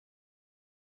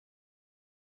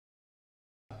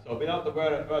So without the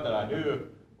further ado,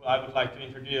 I would like to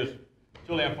introduce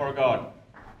Julien Fourgeaud.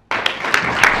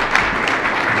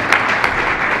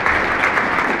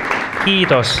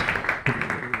 Kiitos.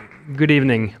 Good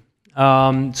evening.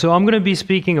 So I'm going to be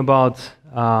speaking about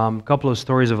a couple of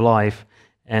stories of life,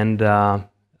 and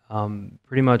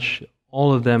pretty much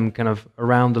all of them kind of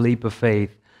around the leap of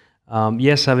faith.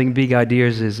 Yes, having big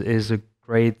ideas is a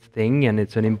great thing, and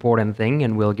it's an important thing,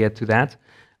 and we'll get to that.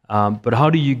 But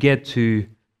how do you get to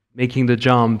making the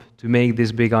jump to make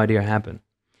this big idea happen?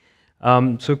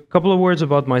 So a couple of words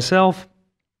about myself.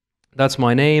 That's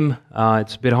my name.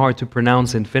 It's a bit hard to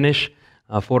pronounce in Finnish.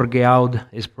 Fourgeaud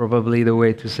is probably the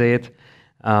way to say it.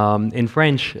 In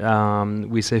French,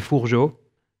 we say Fourgeaud.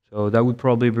 So that would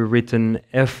probably be written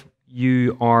F-U-R-J-O,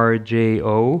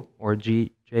 or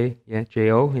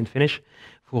J-O in Finnish,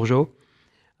 Fourgeaud.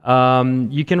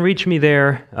 You can reach me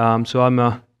there. So I'm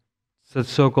a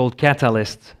so-called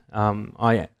catalyst.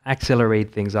 I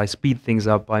accelerate things, I speed things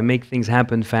up, I make things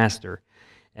happen faster.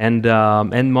 And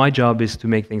my job is to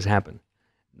make things happen.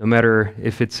 No matter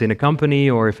if it's in a company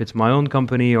or if it's my own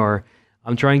company, or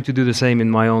I'm trying to do the same in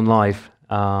my own life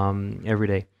every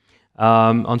day.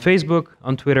 On Facebook,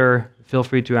 on Twitter, feel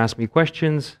free to ask me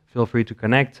questions, feel free to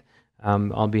connect.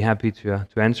 I'll be happy to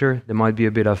answer. There might be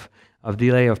a bit of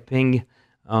delay, of ping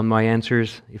on my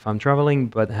answers if I'm traveling,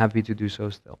 but happy to do so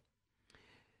still.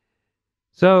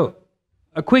 So,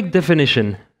 a quick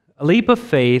definition. A leap of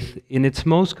faith, in its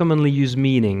most commonly used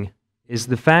meaning, is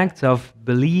the fact of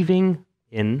believing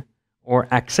in or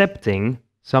accepting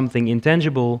something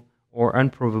intangible or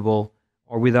unprovable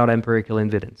or without empirical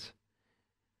evidence.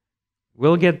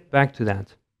 We'll get back to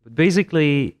that. But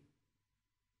basically,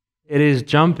 it is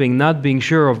jumping, not being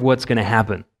sure of what's going to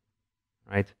happen,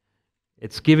 right?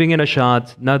 It's giving it a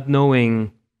shot, not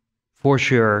knowing for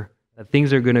sure that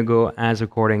things are going to go as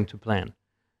according to plan.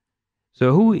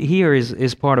 So who here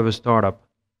is part of a startup?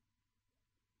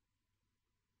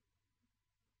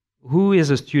 Who is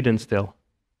a student still?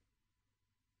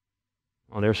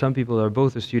 Well, there are some people that are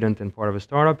both a student and part of a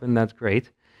startup, and that's great.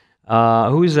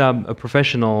 Who is a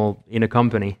professional in a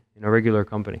company, in a regular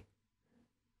company?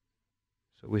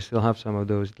 So we still have some of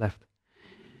those left.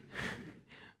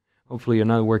 Hopefully you're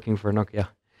not working for Nokia.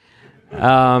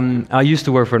 I used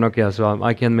to work for Nokia, so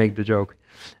I can make the joke.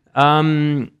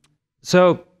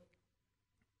 So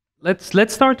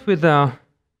let's start with a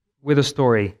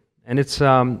story, and it's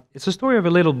a story of a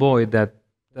little boy that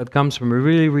comes from a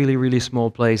really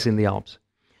small place in the Alps,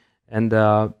 and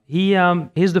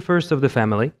he's the first of the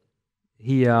family.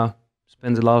 He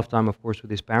spends a lot of time, of course, with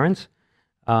his parents,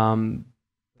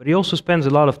 but he also spends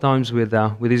a lot of times with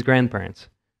his grandparents,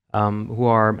 who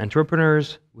are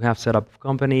entrepreneurs, who have set up a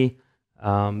company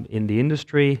in the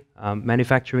industry,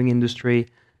 manufacturing industry,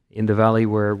 in the valley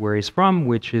where he's from,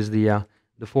 which is the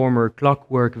former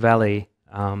Clockwork Valley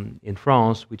in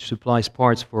France, which supplies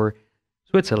parts for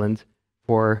Switzerland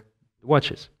for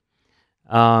watches.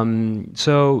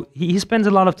 So he spends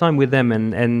a lot of time with them,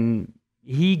 and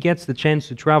he gets the chance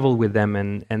to travel with them,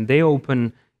 and they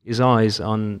open his eyes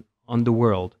on the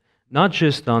world. Not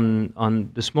just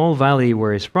on the small valley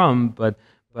where he's from, but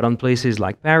on places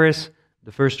like Paris.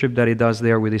 The first trip that he does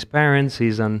there with his parents,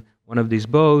 he's on one of these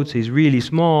boats. He's really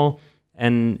small,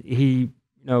 and he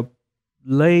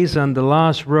lays on the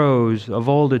last rows of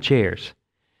all the chairs.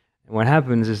 And what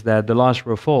happens is that the last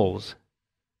row falls,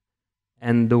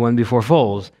 and the one before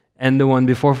falls, and the one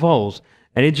before falls.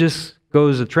 And it just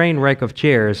goes a train wreck of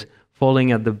chairs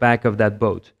falling at the back of that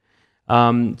boat.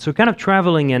 So kind of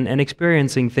traveling and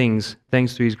experiencing things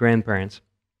thanks to his grandparents.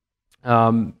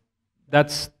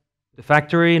 That's the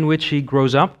factory in which he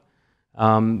grows up.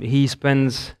 He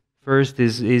spends first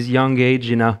his young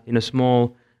age in a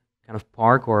small kind of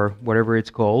park, or whatever it's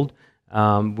called,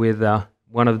 with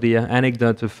one of the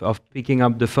anecdotes of picking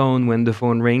up the phone when the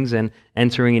phone rings and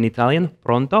answering in Italian,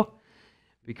 pronto,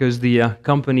 because the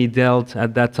company dealt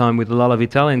at that time with a lot of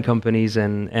Italian companies,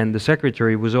 and the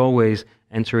secretary was always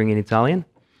answering in Italian.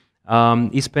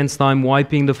 He spends time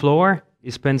wiping the floor. He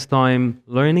spends time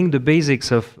learning the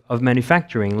basics of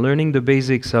manufacturing, learning the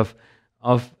basics of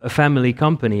a family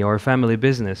company or a family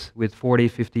business with 40,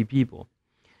 50 people.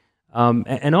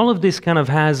 And all of this kind of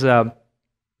has a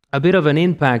bit of an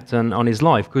impact on his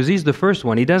life, because he's the first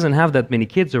one. He doesn't have that many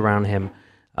kids around him.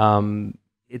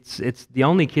 It's the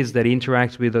only kids that he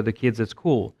interacts with are the kids at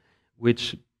school,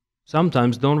 which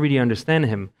sometimes don't really understand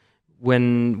him.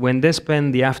 When they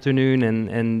spend the afternoon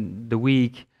and the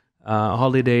week,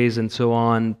 holidays and so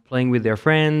on, playing with their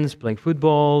friends, playing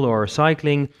football or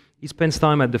cycling, he spends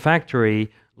time at the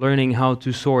factory learning how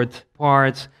to sort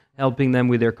parts, helping them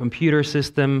with their computer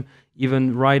system,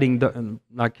 even writing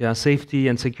safety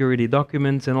and security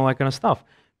documents and all that kind of stuff,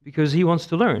 because he wants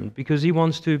to learn, because he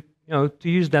wants to, to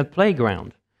use that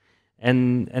playground.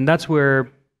 And that's where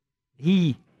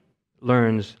he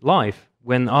learns life,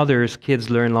 when others, kids,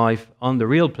 learn life on the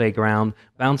real playground,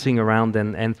 bouncing around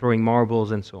and throwing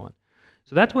marbles and so on.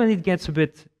 So that's when it gets a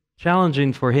bit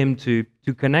challenging for him to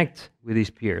connect with his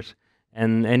peers.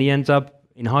 And he ends up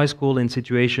in high school in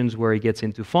situations where he gets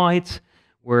into fights,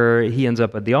 where he ends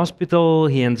up at the hospital,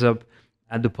 he ends up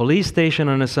at the police station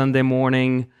on a Sunday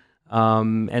morning,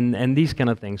 and these kind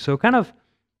of things. So kind of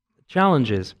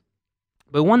challenges.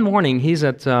 But one morning he's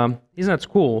at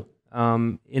school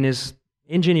in his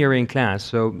engineering class.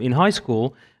 So in high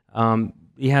school,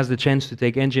 he has the chance to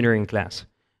take engineering class,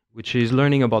 which is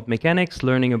learning about mechanics,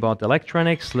 learning about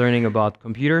electronics, learning about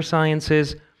computer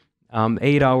sciences,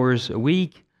 8 hours a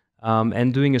week,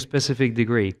 and doing a specific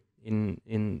degree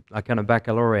in a kind of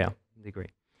baccalaureate degree.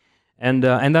 And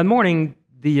that morning,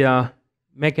 the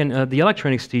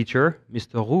electronics teacher,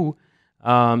 Mr. Roux,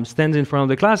 stands in front of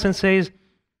the class and says,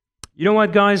 "You know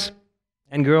what, guys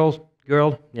and girl,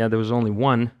 yeah, there was only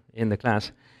one in the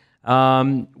class.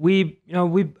 I've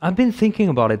been thinking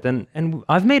about it, and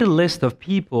I've made a list of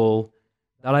people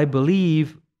that I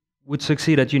believe would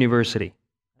succeed at university.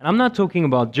 And I'm not talking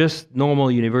about just normal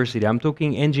university, I'm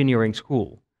talking engineering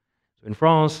school. So in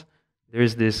France, there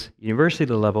is this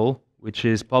university level, which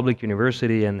is public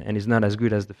university and is not as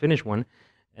good as the Finnish one.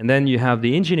 And then you have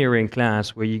the engineering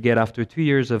class, where you get after 2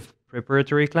 years of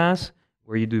preparatory class,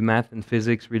 where you do math and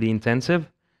physics really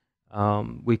intensive.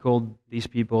 We call these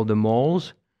people the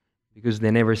moles, because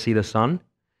they never see the sun.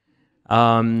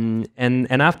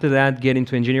 And after that, get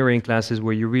into engineering classes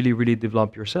where you really, really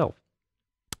develop yourself.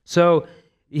 So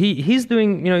he's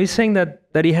doing, he's saying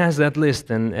that he has that list.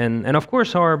 And of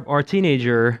course, our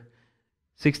teenager,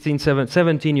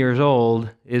 17 years old,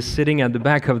 is sitting at the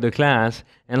back of the class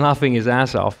and laughing his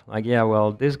ass off. Like, yeah,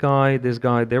 well, this guy,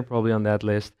 they're probably on that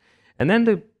list. And then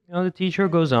the teacher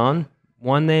goes on,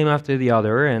 one name after the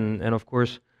other, and of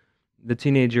course, the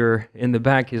teenager in the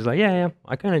back is like, yeah,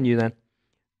 I kind of knew that,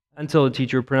 until the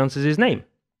teacher pronounces his name.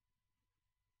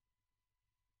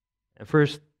 At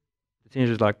first, the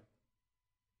teenager's like,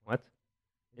 what?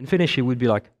 In Finnish, he would be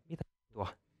like, mitä tuo?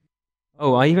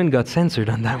 Oh, I even got censored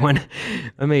on that one.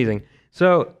 Amazing.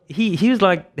 So he was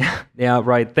like, yeah,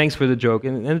 right, thanks for the joke.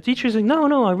 And the teacher's like,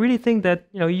 no, I really think that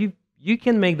you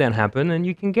can make that happen and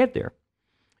you can get there.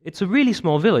 It's a really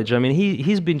small village. I mean,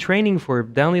 he's been training for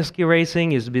downhill ski racing.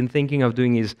 He's been thinking of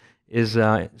doing his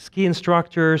ski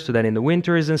instructor, so that in the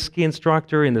winter he's a ski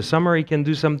instructor. In the summer he can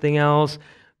do something else.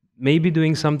 Maybe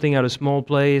doing something at a small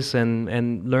place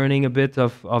and learning a bit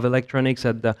of electronics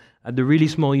at the really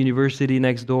small university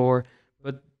next door.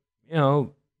 But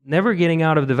never getting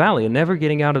out of the valley and never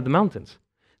getting out of the mountains.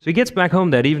 So he gets back home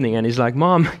that evening and he's like,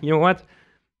 "Mom, you know what?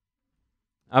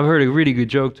 I've heard a really good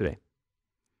joke today.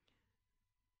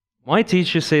 My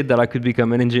teacher said that I could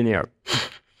become an engineer."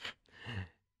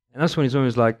 And that's when his mom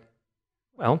was like,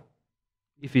 "Well,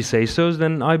 if he says so,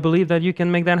 then I believe that you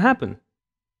can make that happen."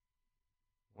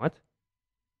 What?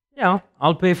 Yeah,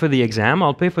 I'll pay for the exam,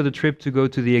 I'll pay for the trip to go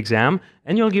to the exam,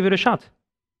 and you'll give it a shot.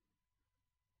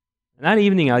 And that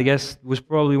evening, I guess, was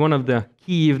probably one of the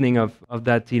key evening of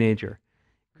that teenager.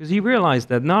 Because he realized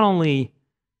that not only,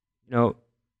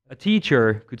 a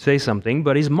teacher could say something,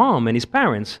 but his mom and his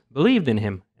parents believed in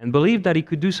him and believed that he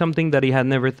could do something that he had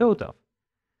never thought of.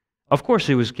 Of course,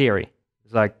 it was scary.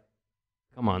 It's like,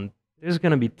 come on, there's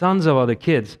going to be tons of other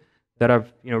kids that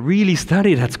have, really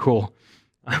studied at school.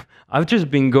 I've just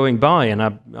been going by, and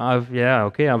I've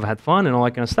had fun and all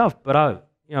that kind of stuff. But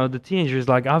the teenager is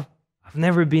like, I've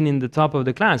never been in the top of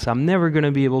the class. I'm never going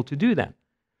to be able to do that.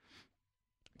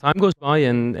 Time goes by,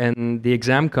 and the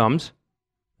exam comes.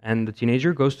 And the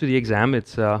teenager goes to the exam.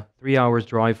 It's a 3 hours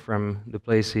drive from the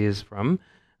place he is from.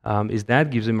 His dad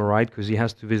gives him a ride because he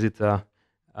has to visit a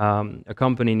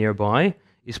company nearby.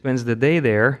 He spends the day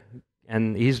there,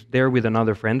 and he's there with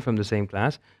another friend from the same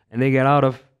class. And they get out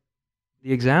of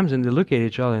the exams, and they look at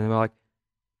each other, and they're like,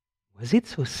 was it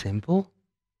so simple?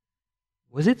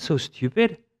 Was it so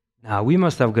stupid? No, we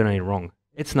must have gotten it wrong.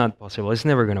 It's not possible. It's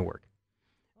never going to work.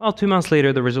 Well, 2 months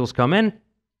later, the results come in.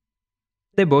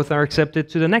 They both are accepted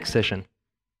to the next session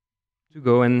to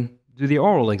go and do the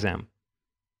oral exam,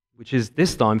 which is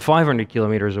this time 500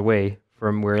 kilometers away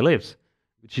from where he lives,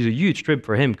 which is a huge trip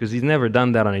for him because he's never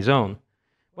done that on his own.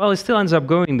 Well, he still ends up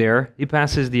going there. He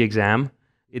passes the exam.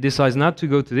 He decides not to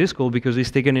go to this school because he's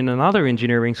taken in another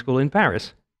engineering school in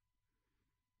Paris.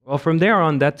 Well, from there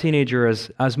on, that teenager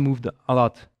has moved a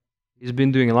lot. He's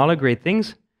been doing a lot of great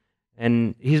things,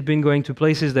 And he's been going to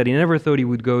places that he never thought he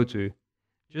would go to,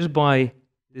 just by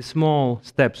the small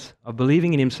steps of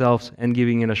believing in himself and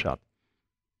giving it a shot.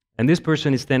 And this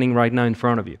person is standing right now in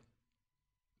front of you.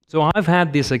 So I've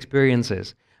had these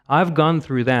experiences. I've gone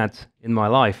through that in my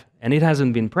life, and it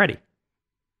hasn't been pretty.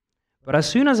 But as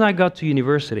soon as I got to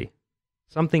university,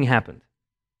 something happened.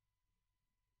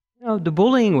 You know, the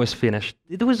bullying was finished.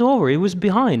 It was over. It was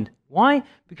behind. Why?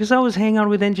 Because I was hanging out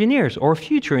with engineers, or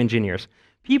future engineers.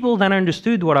 People that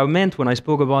understood what I meant when I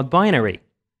spoke about binary.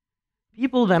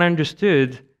 People that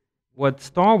understood what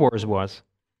Star Wars was.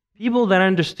 People that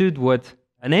understood what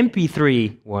an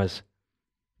MP3 was.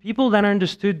 People that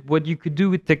understood what you could do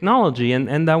with technology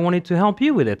and that wanted to help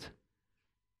you with it.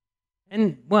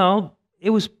 And, well,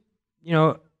 it was, you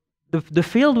know, the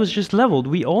field was just leveled.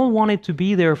 We all wanted to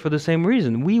be there for the same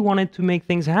reason. We wanted to make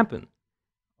things happen.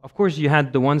 Of course, you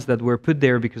had the ones that were put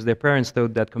there because their parents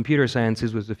thought that computer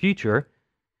sciences was the future.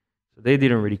 So they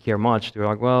didn't really care much. They were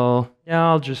like, well, yeah,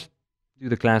 I'll just do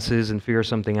the classes and figure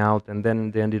something out. And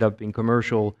then they ended up being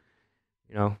commercial,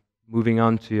 you know, moving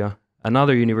on to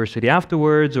another university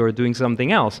afterwards or doing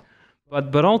something else.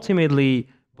 But ultimately,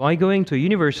 by going to a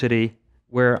university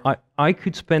where I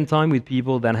could spend time with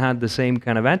people that had the same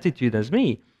kind of attitude as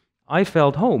me, I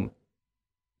felt home.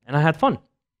 And I had fun.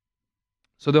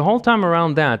 So the whole time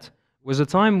around that was a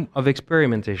time of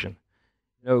experimentation.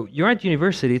 You know, you're at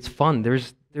university, it's fun.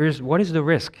 There's what is the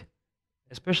risk?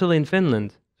 Especially in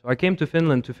Finland. So I came to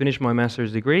Finland to finish my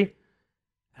master's degree,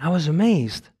 and I was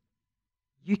amazed.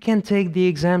 You can take the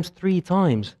exams 3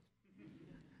 times.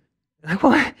 Like,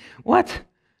 what?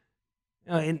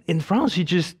 In France, you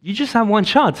just have one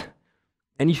shot.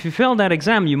 And if you fail that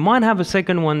exam, you might have a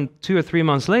second one 2 or 3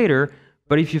 months later,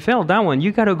 but if you fail that one,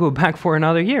 you got to go back for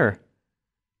another year.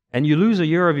 And you lose a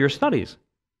year of your studies.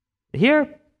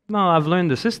 Here, well, I've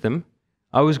learned the system.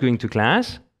 I was going to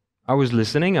class, I was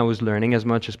listening, I was learning as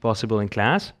much as possible in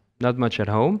class, not much at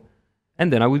home,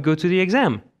 and then I would go to the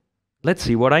exam. Let's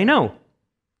see what I know.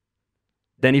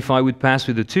 Then if I would pass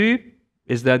with a 2,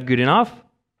 is that good enough?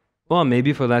 Well,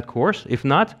 maybe for that course. If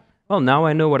not, well, now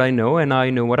I know what I know and I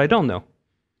know what I don't know.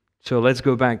 So let's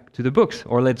go back to the books,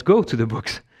 or let's go to the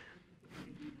books,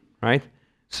 right?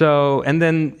 So, and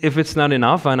then if it's not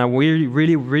enough and I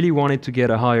really wanted to get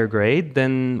a higher grade,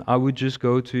 then I would just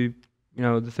go to, you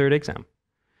know, the 3rd exam.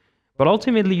 But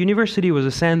ultimately, university was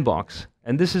a sandbox,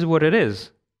 and this is what it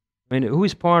is. I mean, who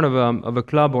is part of a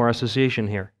club or association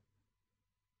here?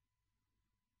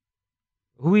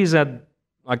 Who is at,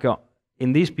 like,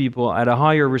 in these people, at a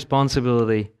higher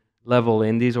responsibility level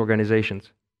in these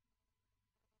organizations?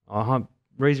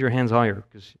 Raise your hands higher,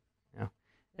 because,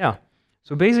 yeah.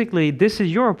 So basically, this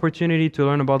is your opportunity to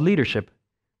learn about leadership,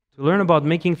 to learn about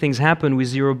making things happen with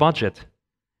 0 budget,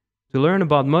 to learn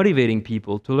about motivating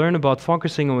people, to learn about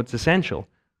focusing on what's essential.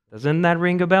 Doesn't that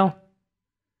ring a bell?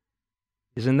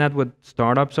 Isn't that what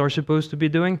startups are supposed to be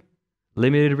doing?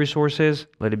 Limited resources,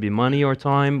 let it be money or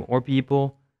time or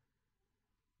people.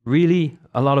 Really,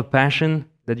 a lot of passion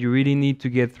that you really need to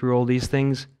get through all these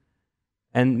things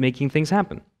and making things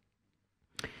happen.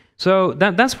 So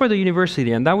that's for the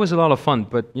university, and that was a lot of fun.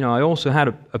 But you know, I also had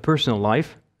a personal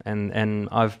life, and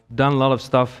I've done a lot of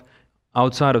stuff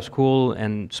outside of school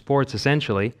and sports,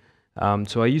 essentially.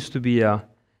 So I used to be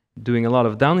doing a lot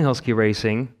of downhill ski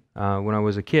racing when I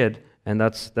was a kid, and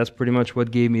that's pretty much what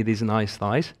gave me these nice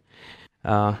thighs.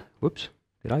 Whoops,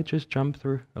 did I just jump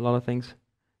through a lot of things?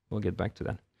 We'll get back to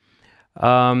that.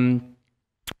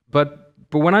 But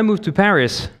when I moved to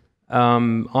Paris,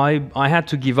 I had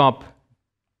to give up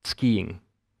skiing,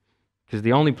 because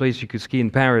the only place you could ski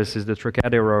in Paris is the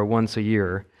Trocadero once a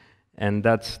year, and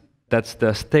that's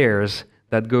the stairs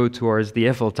that go towards the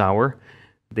Eiffel Tower.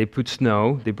 They put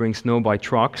snow, they bring snow by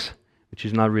trucks, which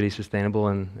is not really sustainable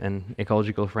and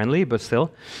ecological friendly, but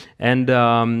still. And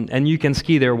you can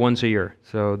ski there once a year.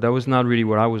 So that was not really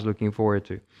what I was looking forward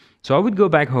to. So I would go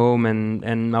back home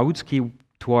and I would ski 2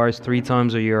 to 3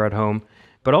 times a year at home.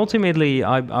 But ultimately,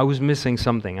 I was missing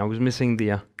something. I was missing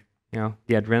the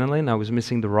adrenaline. I was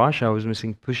missing the rush. I was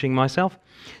missing pushing myself.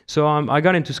 So I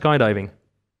got into skydiving,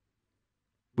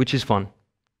 which is fun.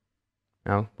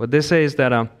 Now, what they say is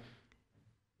that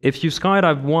if you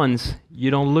skydive once, you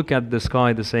don't look at the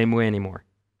sky the same way anymore.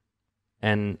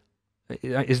 And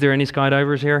is there any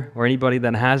skydivers here, or anybody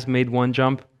that has made one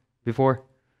jump before?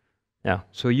 Yeah,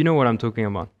 so you know what I'm talking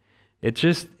about. It's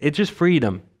just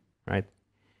freedom, right?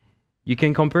 You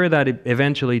can compare that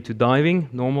eventually to diving,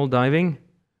 normal diving,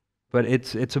 but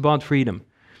it's about freedom.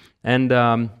 And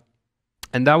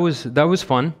that was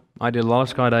fun. I did a lot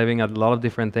of skydiving, I did a lot of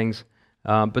different things.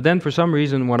 But then for some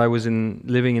reason, when I was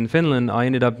living in Finland, I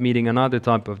ended up meeting another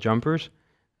type of jumpers.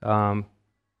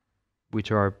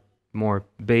 which are more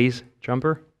base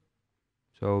jumper.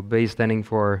 So base standing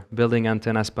for building,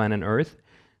 antenna, span, and earth.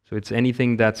 So it's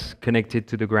anything that's connected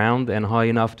to the ground and high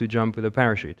enough to jump with a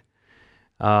parachute.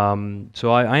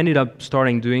 So I ended up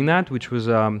starting doing that, which was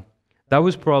that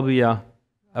was probably a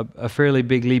fairly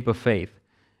big leap of faith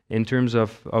in terms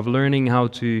of learning how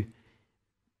to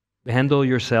handle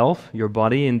yourself, your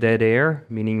body in dead air,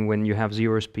 meaning when you have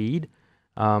zero speed,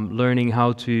 learning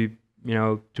how to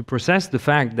to process the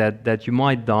fact that you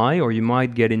might die or you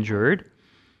might get injured.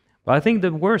 But I think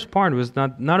the worst part was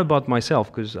not about myself,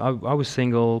 because I was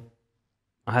single,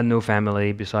 I had no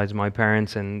family besides my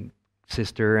parents and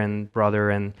sister and brother,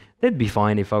 and they'd be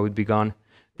fine if I would be gone.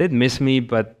 They'd miss me,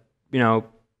 but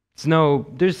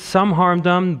there's some harm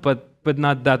done, but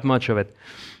not that much of it,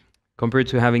 compared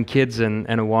to having kids and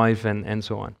a wife and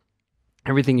so on.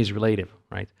 Everything is relative,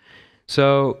 right?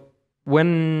 So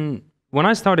when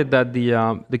I started that,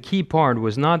 the key part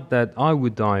was not that I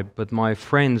would die, but my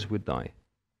friends would die.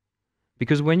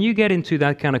 Because when you get into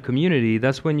that kind of community,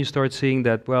 that's when you start seeing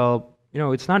that, well,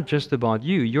 it's not just about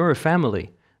you. You're a family.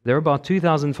 There are about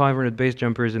 2,500 base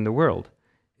jumpers in the world.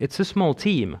 It's a small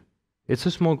team. It's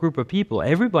a small group of people.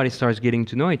 Everybody starts getting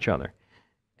to know each other.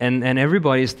 And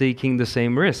everybody is taking the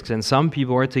same risks, and some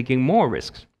people are taking more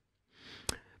risks.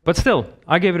 But still,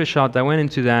 I gave it a shot. I went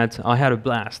into that. I had a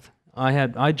blast.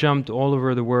 I jumped all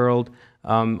over the world.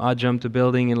 I jumped a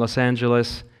building in Los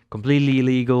Angeles, completely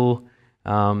illegal,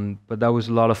 but that was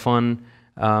a lot of fun.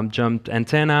 Jumped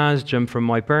antennas, jumped from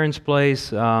my parents' place.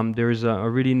 There's a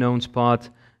really known spot.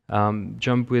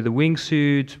 Jump with a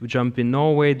wingsuit, jump in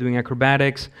Norway doing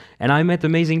acrobatics, and I met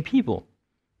amazing people.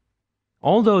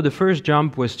 Although the first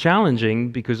jump was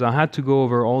challenging because I had to go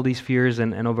over all these fears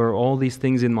and over all these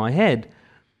things in my head,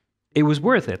 it was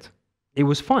worth it. It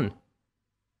was fun.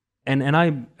 And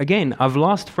I've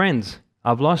lost friends,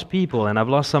 I've lost people, and I've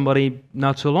lost somebody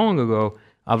not so long ago.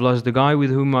 I've lost the guy with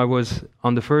whom I was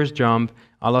on the first jump.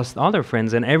 I lost other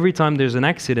friends, and every time there's an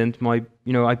accident,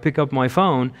 I pick up my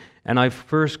phone and I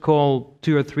first call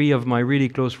 2 or 3 of my really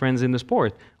close friends in the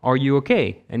sport. Are you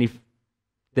okay? And if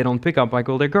they don't pick up, I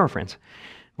call their girlfriends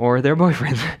or their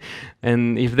boyfriends.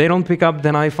 And if they don't pick up,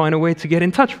 then I find a way to get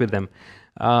in touch with them.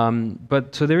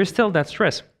 But so there is still that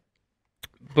stress.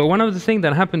 But one of the things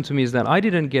that happened to me is that I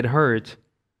didn't get hurt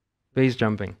base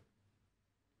jumping.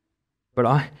 But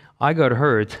I got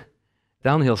hurt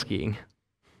downhill skiing.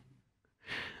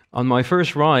 On my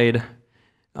first ride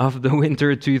of the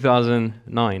winter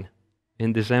 2009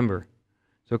 in December.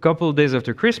 So a couple of days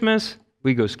after Christmas,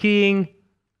 we go skiing.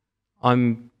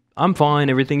 I'm fine,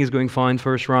 everything is going fine,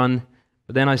 first run.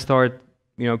 But then I start,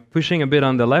 pushing a bit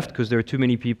on the left because there are too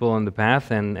many people on the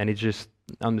path and it's just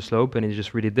on the slope and it's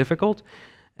just really difficult.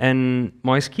 And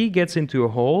my ski gets into a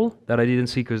hole that I didn't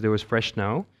see because there was fresh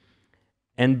snow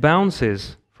and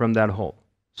bounces from that hole.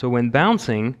 So when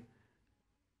bouncing,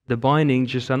 the binding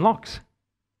just unlocks.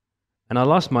 And I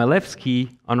lost my left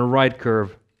ski on a right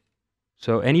curve.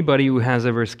 So anybody who has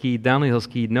ever skied, downhill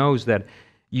skied, knows that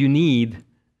you need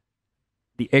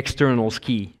the external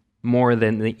ski more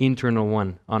than the internal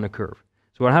one on a curve.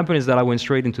 So what happened is that I went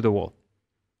straight into the wall.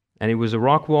 And it was a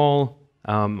rock wall.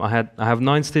 I have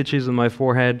 9 stitches on my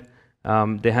forehead.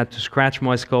 They had to scratch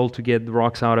my skull to get the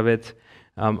rocks out of it.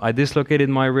 I dislocated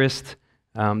my wrist.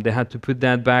 They had to put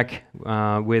that back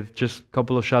with just a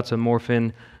couple of shots of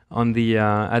morphine on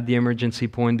at the emergency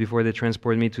point before they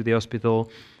transported me to the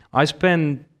hospital. I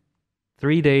spent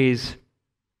 3 days,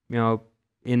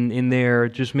 in there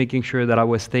just making sure that I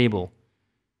was stable.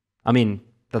 I mean,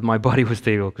 that my body was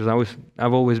stable, because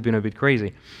I've always been a bit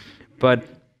crazy. But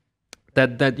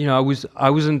I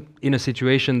wasn't in a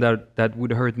situation that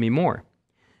would hurt me more.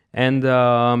 And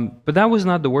but that was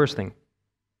not the worst thing.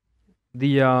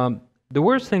 The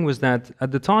worst thing was that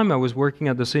at the time I was working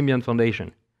at the Symbiont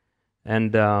Foundation,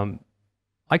 and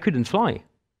I couldn't fly.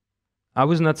 I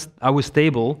was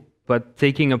stable, but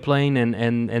taking a plane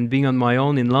and being on my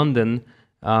own in London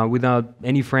without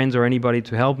any friends or anybody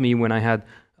to help me when I had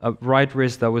a right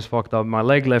wrist that was fucked up, my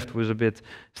leg left was a bit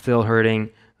still hurting,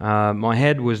 my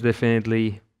head was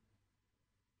definitely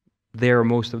there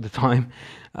most of the time.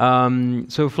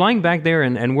 So flying back there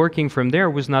and working from there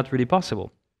was not really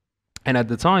possible. And at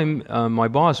the time, my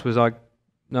boss was like,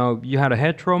 no, you had a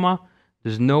head trauma,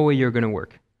 there's no way you're going to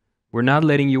work. We're not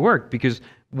letting you work, because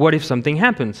what if something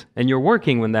happens and you're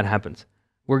working when that happens?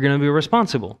 We're going to be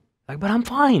responsible. Like, but I'm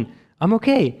fine. I'm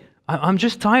okay. I'm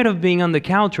just tired of being on the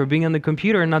couch or being on the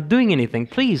computer and not doing anything.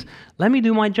 Please, let me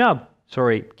do my job.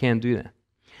 Sorry, can't do that.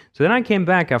 So then I came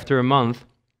back after a month,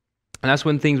 and that's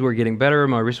when things were getting better.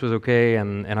 My wrist was okay,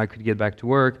 and I could get back to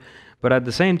work. But at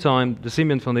the same time, the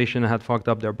Symbiont Foundation had fucked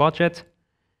up their budget,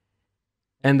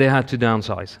 and they had to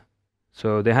downsize.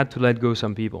 So they had to let go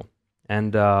some people.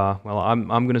 And well, I'm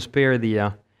going to spare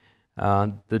the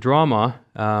drama,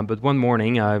 but one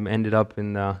morning I ended up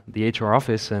in the HR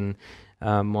office, and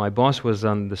my boss was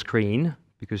on the screen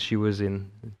because she was in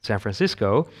San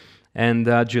Francisco, and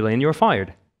Julien, you're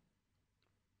fired.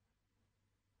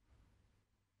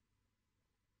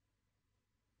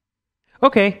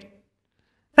 Okay,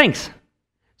 thanks.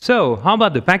 So how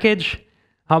about the package?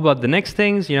 How about the next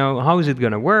things? You know, how is it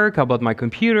going to work? How about my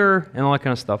computer and all that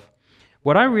kind of stuff?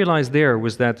 What I realized there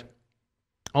was that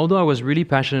although I was really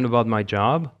passionate about my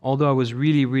job, although I was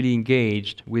really, really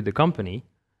engaged with the company,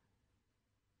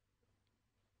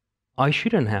 I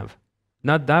shouldn't have.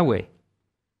 Not that way.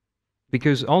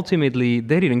 Because ultimately,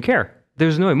 they didn't care.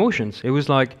 There's no emotions. It was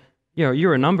like, you know,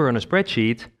 you're a number on a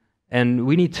spreadsheet, and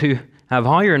we need to have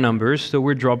higher numbers, so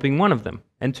we're dropping one of them,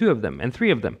 and two of them, and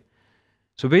three of them.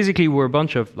 So basically, we're a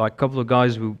bunch of, like, couple of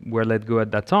guys who were let go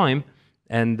at that time,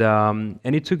 and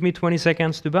it took me 20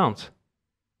 seconds to bounce.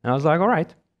 And I was like, all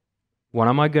right, what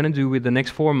am I going to do with the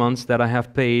next 4 months that I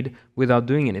have paid without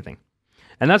doing anything?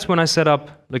 And that's when I set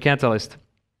up the Catalyst.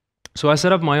 So I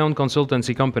set up my own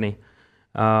consultancy company,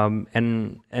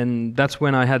 and that's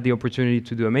when I had the opportunity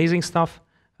to do amazing stuff,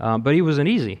 but it wasn't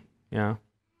easy, you know.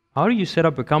 How do you set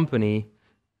up a company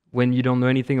when you don't know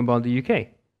anything about the UK?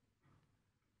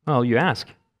 Well, you ask,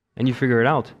 and you figure it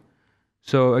out.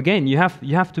 So again, you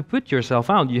have to put yourself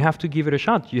out. You have to give it a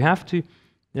shot. You have to, you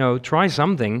know, try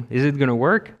something. Is it going to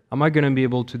work? Am I going to be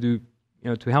able to do, you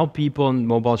know, to help people in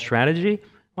mobile strategy?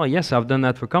 Well, yes, I've done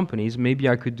that for companies. Maybe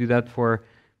I could do that for,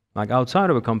 like, outside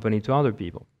of a company to other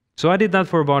people. So I did that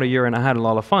for about a year, and I had a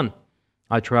lot of fun.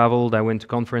 I traveled. I went to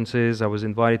conferences. I was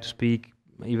invited to speak,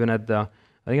 even at the,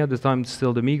 I think at the time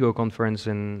still the Migo conference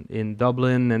in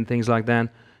Dublin and things like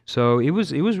that. So it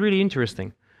was really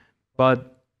interesting.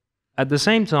 But at the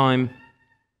same time,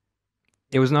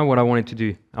 it was not what I wanted to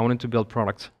do. I wanted to build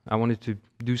products. I wanted to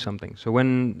do something. So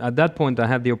when at that point I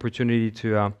had the opportunity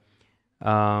to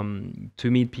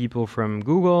meet people from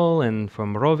Google and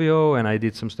from Rovio, and I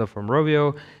did some stuff from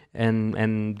Rovio,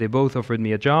 and they both offered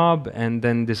me a job, and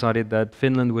then decided that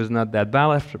Finland was not that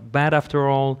bad after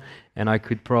all, and I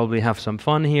could probably have some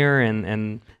fun here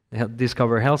and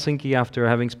discover Helsinki after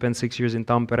having spent 6 years in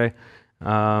Tampere.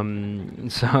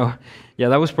 So yeah,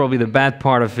 that was probably the bad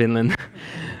part of Finland.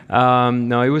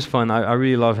 No, it was fun. I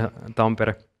really love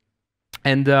Tampere.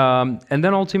 And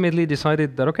then ultimately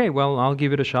decided that, okay, well, I'll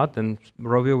give it a shot. And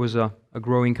Rovio was a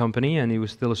growing company, and it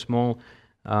was still a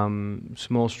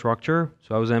small structure.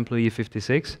 So I was employee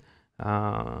 56.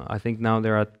 I think now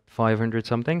they're at 500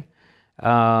 something.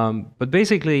 But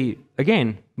basically,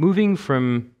 again, moving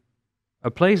from a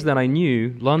place that I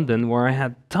knew, London, where I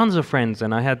had tons of friends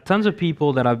and I had tons of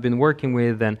people that I've been working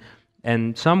with,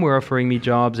 and some were offering me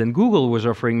jobs, and Google was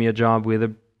offering me a job with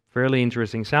a fairly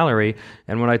interesting salary.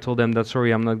 And when I told them that,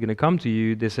 sorry, I'm not going to come to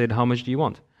you, they said, how much do you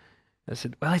want? I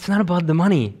said, well, it's not about the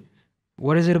money.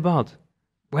 What is it about?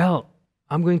 Well,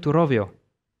 I'm going to Rovio.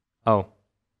 Oh,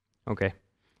 okay.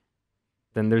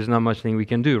 Then there's not much thing we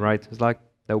can do, right? It's like,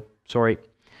 nope, sorry.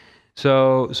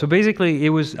 So basically, it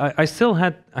was I still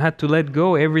had to let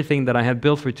go everything that I had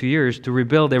built for 2 years to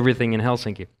rebuild everything in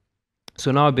Helsinki.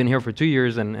 So now I've been here for 2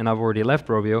 years, and I've already left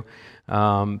Rovio,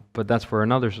 but that's for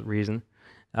another reason.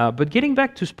 But getting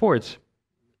back to sports,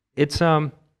 it's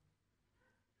not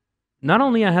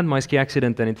only I had my ski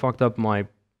accident and it fucked up my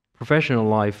professional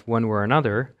life one way or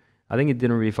another. I think it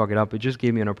didn't really fuck it up. It just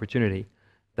gave me an opportunity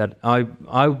that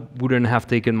I wouldn't have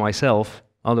taken myself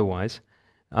otherwise.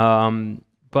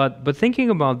 But thinking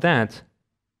about that,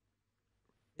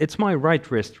 it's my right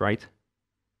wrist, right?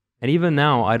 And even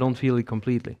now, I don't feel it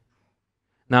completely.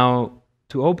 Now,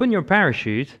 to open your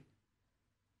parachute,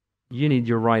 you need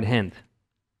your right hand.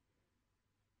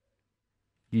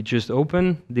 You just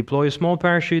open, deploy a small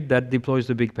parachute, that deploys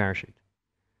the big parachute.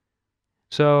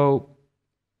 So,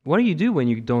 what do you do when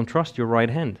you don't trust your right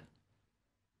hand?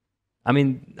 I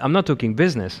mean, I'm not talking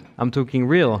business. I'm talking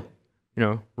real,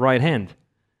 right hand.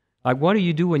 Like, what do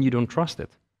you do when you don't trust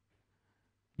it?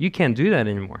 You can't do that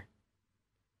anymore.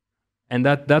 And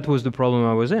that was the problem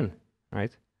I was in,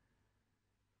 right?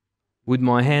 Would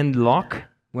my hand lock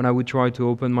when I would try to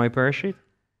open my parachute?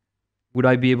 Would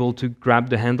I be able to grab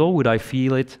the handle? Would I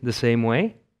feel it the same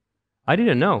way? I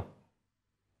didn't know.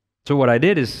 So what I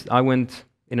did is I went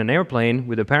in an airplane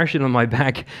with a parachute on my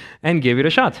back and gave it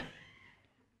a shot.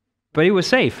 But it was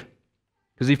safe,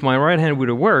 because if my right hand would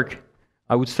have worked,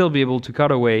 I would still be able to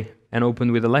cut away and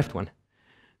open with the left one.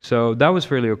 So that was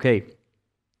fairly okay.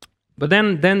 But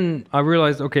then I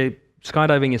realized, okay,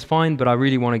 skydiving is fine, but I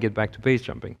really want to get back to base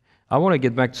jumping. I want to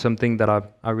get back to something that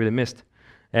I really missed.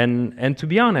 And to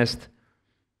be honest,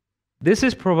 this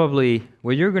is probably,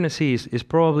 what you're going to see is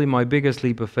probably my biggest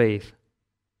leap of faith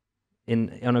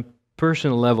on a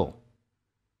personal level,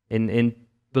 in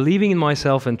believing in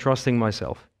myself and trusting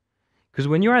myself. Because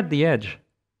when you're at the edge,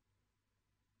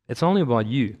 it's only about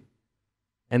you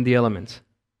and the elements.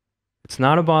 It's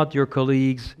not about your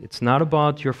colleagues, it's not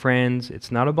about your friends,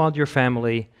 it's not about your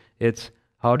family. It's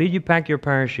how did you pack your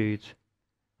parachutes?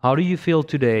 How do you feel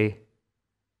today?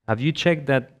 Have you checked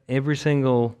that every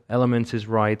single element is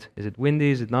right? Is it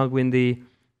windy? Is it not windy?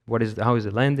 How is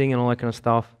it landing and all that kind of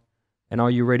stuff? And are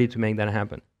you ready to make that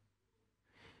happen?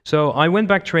 So I went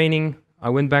back training, I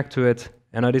went back to it,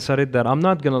 and I decided that I'm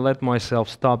not going to let myself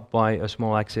stop by a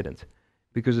small accident,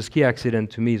 because a ski accident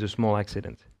to me is a small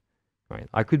accident. Right?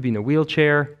 I could be in a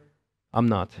wheelchair, I'm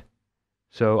not.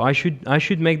 So I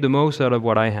should make the most out of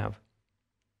what I have.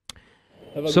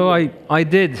 So I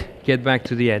did get back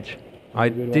to the edge. I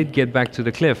did get back to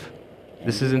the cliff.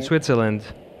 This is in Switzerland.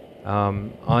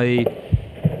 I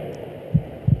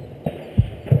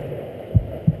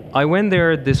went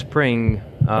there this spring.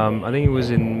 I think it was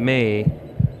in May.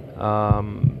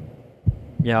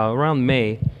 Yeah, around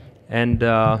May, and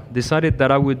decided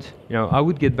that I would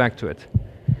get back to it.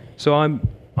 So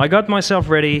I got myself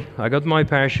ready. I got my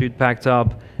parachute packed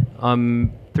up.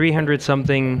 300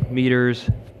 something meters,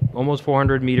 almost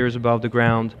 400 meters above the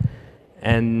ground,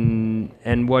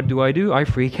 and what do? I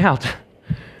freak out.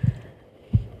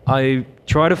 I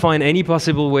try to find any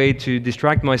possible way to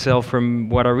distract myself from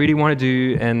what I really want to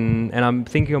do, and I'm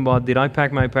thinking about, did I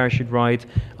pack my parachute right?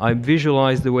 I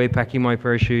visualize the way packing my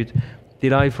parachute.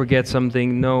 Did I forget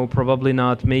something? No, probably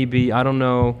not. Maybe, I don't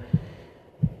know.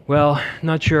 Well,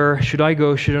 not sure. Should I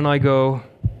go? Shouldn't I go?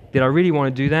 Did I really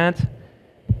want to do that?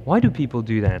 Why do people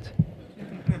do that?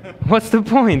 What's the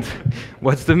point?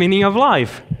 What's the meaning of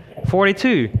life?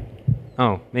 42?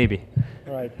 Oh, maybe.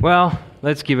 Right. Well,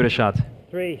 let's give it a shot.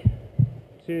 3,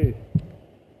 2,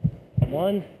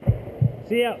 1.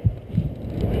 See ya.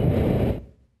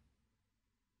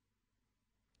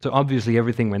 So obviously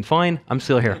everything went fine. I'm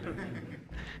still here.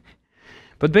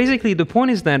 But basically the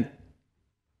point is that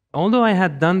although I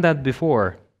had done that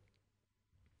before,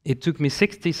 it took me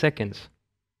 60 seconds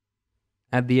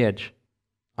at the edge.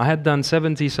 I had done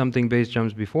 70-something base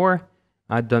jumps before.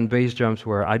 I'd done base jumps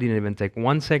where I didn't even take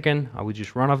 1 second. I would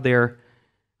just run off there.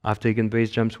 I've taken base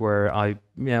jumps where I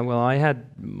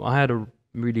had a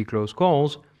really close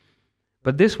calls.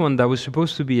 But this one that was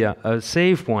supposed to be a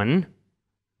safe one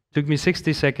took me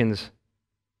 60 seconds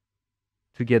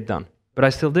to get done. But I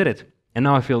still did it. And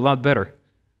now I feel a lot better.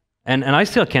 And I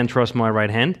still can't trust my right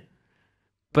hand.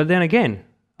 But then again,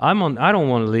 I don't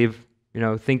want to live,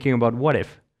 thinking about what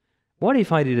if. What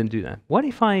if I didn't do that? What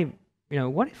if I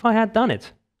had done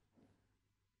it?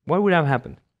 What would have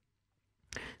happened?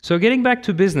 So getting back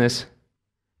to business,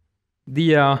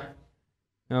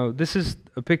 this is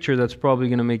a picture that's probably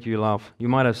going to make you laugh. You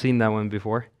might have seen that one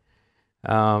before.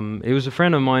 It was a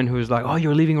friend of mine who was like, "Oh,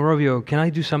 you're leaving Rovio. Can I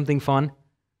do something fun?"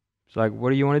 It's like, "What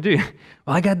do you want to do?"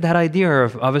 "Well, I got that idea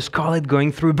of a scarlet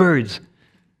going through birds."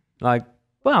 Like,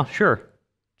 well, sure,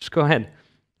 just go ahead.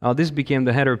 This became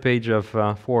the header page of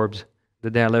Forbes the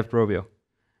day I left Rovio,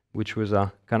 which was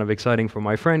kind of exciting for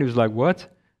my friend who's like, "What?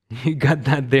 You got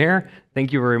that there?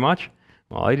 Thank you very much."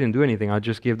 Well, I didn't do anything. I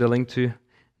just gave the link to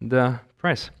the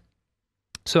press.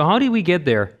 So how did we get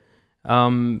there?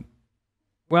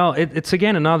 Well, it's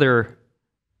again another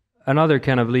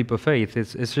kind of leap of faith.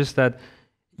 It's just that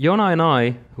Joona and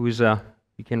I,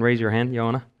 you can raise your hand,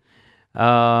 Joona.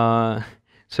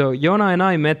 So Joona and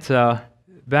I met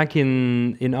back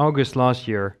in August last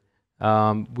year.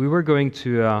 We were going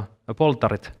to a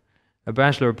polttarit, a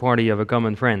bachelor party of a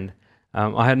common friend.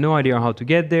 I had no idea how to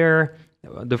get there.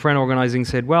 The friend organizing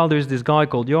said, "Well, there's this guy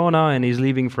called Joona, and he's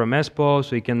leaving from Espoo,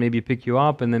 so he can maybe pick you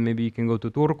up, and then maybe you can go to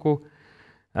Turku."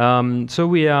 So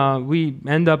we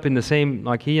end up in the same,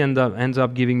 like he ends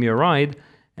up giving me a ride,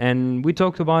 and we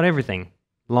talked about everything: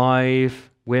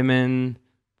 life, women,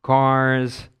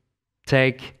 cars,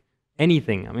 tech,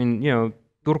 anything. I mean,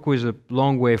 Turku is a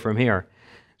long way from here,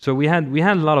 so we had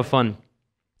a lot of fun.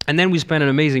 And then we spent an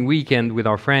amazing weekend with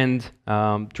our friend,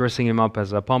 dressing him up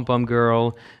as a pom-pom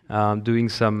girl, doing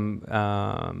some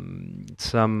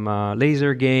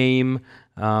laser game,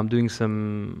 doing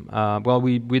some.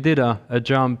 We did a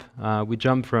jump. We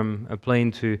jumped from a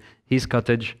plane to his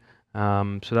cottage.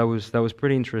 So that was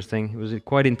pretty interesting. It was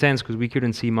quite intense because we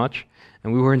couldn't see much,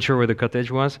 and we weren't sure where the cottage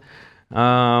was.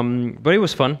 But it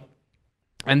was fun.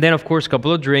 And then, of course, a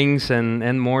couple of drinks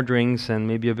and more drinks and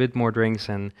maybe a bit more drinks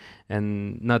and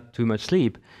not too much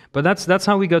sleep. But that's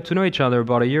how we got to know each other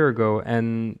about a year ago.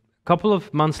 And a couple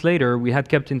of months later, we had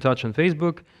kept in touch on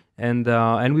Facebook, and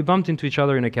we bumped into each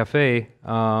other in a cafe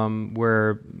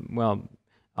where, well,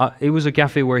 it was a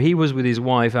cafe where he was with his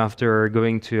wife after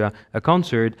going to a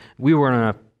concert. We were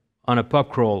on a pub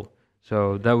crawl.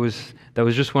 So that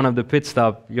was just one of the pit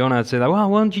stop. Jona had said, well,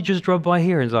 why don't you just drop by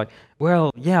here? And it's like,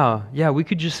 well, yeah, we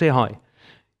could just say hi.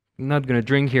 I'm not gonna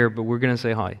drink here, but we're gonna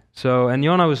say hi. So, and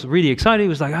Jona was really excited. He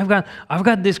was like, I've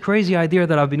got this crazy idea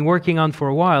that I've been working on for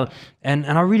a while, and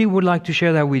I really would like to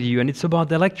share that with you. And it's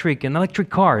about electric and electric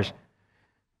cars.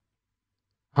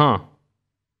 Huh?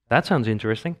 That sounds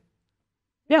interesting.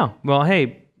 Yeah. Well,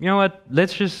 hey, you know what?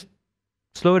 Let's just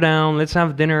slow down, let's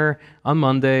have dinner on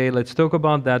Monday, let's talk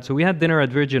about that. So we had dinner at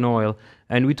Virgin Oil,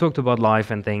 and we talked about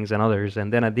life and things and others.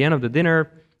 And then at the end of the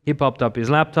dinner, he popped up his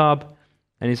laptop,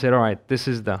 and he said, all right, this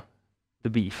is the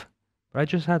beef. But I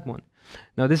just had one.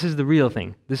 No, this is the real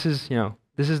thing. This is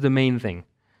the main thing.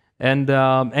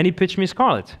 And he pitched me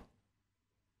Scarlet.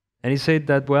 And he said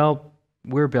that, well,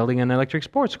 we're building an electric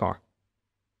sports car.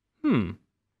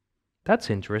 That's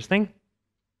interesting.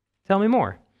 Tell me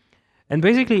more. And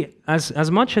basically,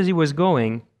 as much as he was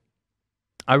going,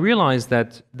 I realized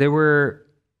that there were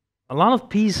a lot of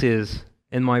pieces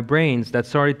in my brains that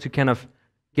started to kind of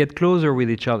get closer with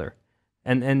each other.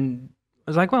 And I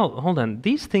was like, well, hold on,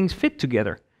 these things fit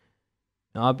together.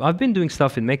 Now, I've been doing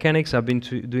stuff in mechanics, I've been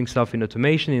doing stuff in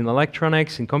automation, in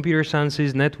electronics, in computer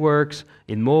sciences, networks,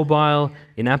 in mobile,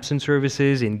 in apps and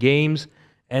services, in games.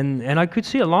 And I could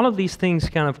see a lot of these things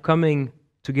kind of coming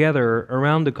together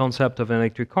around the concept of an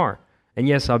electric car. And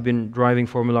yes, I've been driving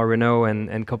Formula Renault and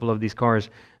a couple of these cars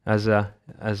as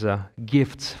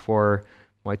gifts for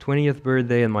my 20th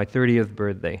birthday and my 30th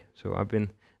birthday. So I've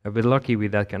been a bit lucky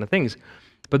with that kind of things.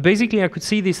 But basically, I could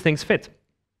see these things fit.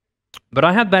 But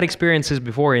I had bad experiences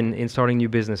before in starting new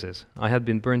businesses. I had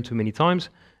been burned too many times.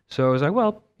 So I was like,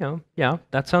 well, yeah,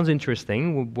 that sounds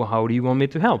interesting. Well, how do you want me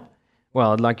to help?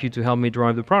 Well, I'd like you to help me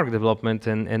drive the product development,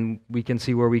 and we can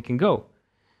see where we can go.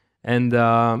 And,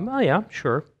 well, yeah,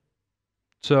 sure.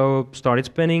 So started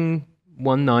spending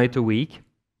one night a week.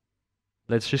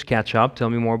 Let's just catch up. Tell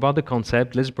me more about the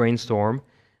concept. Let's brainstorm.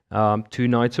 2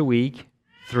 nights a week,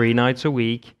 3 nights a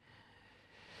week,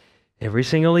 every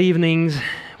single evenings,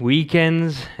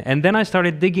 weekends. And then I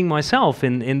started digging myself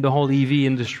in the whole EV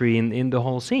industry, in the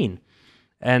whole scene.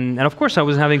 And of course, I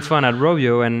was having fun at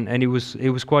Rovio, and it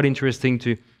was quite interesting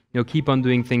to keep on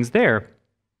doing things there.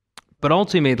 But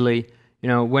ultimately,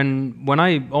 when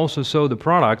I also saw the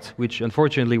product, which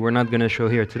unfortunately we're not going to show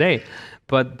here today,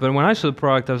 but when I saw the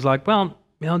product, I was like, well,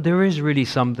 there is really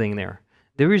something there.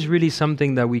 There is really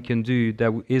something that we can do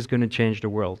that is going to change the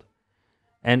world.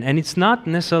 And it's not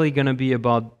necessarily going to be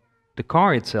about the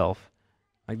car itself.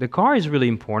 Like, the car is really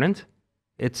important.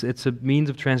 It's a means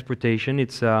of transportation.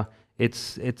 It's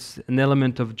an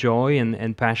element of joy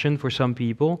and passion for some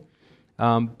people.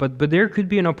 But there could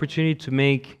be an opportunity to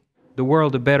make the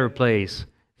world a better place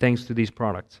thanks to these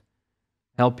products.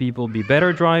 Help people be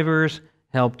better drivers,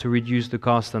 help to reduce the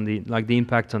cost on the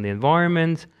impact on the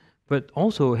environment, but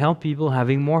also help people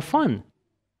having more fun.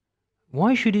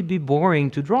 Why should it be boring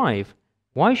to drive?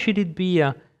 Why should it be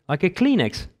like a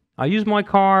Kleenex? I use my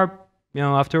car,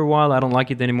 after a while I don't like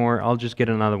it anymore, I'll just get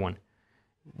another one.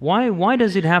 Why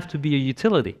does it have to be a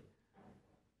utility?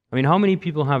 I mean, how many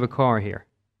people have a car here?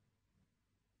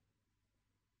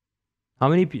 How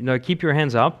many people, no, keep your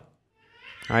hands up.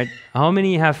 All right. How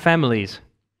many have families?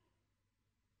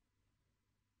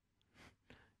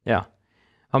 Yeah.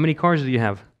 How many cars do you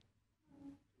have?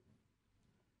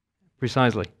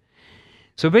 Precisely.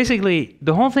 So basically,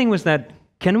 the whole thing was that,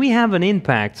 can we have an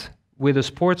impact with a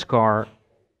sports car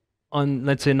on,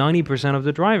 let's say, 90% of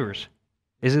the drivers?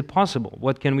 Is it possible?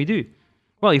 What can we do?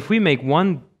 Well, if we make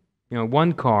one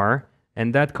car,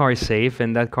 and that car is safe,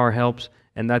 and that car helps,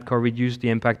 and that car reduces the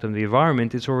impact on the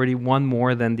environment, it's already one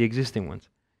more than the existing ones,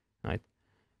 right?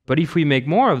 But if we make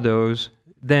more of those,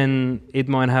 then it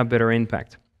might have better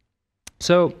impact.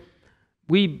 So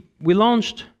we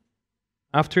launched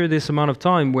after this amount of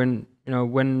time when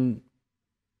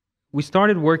we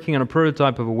started working on a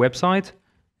prototype of a website,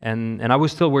 and I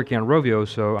was still working on Rovio,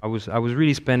 so I was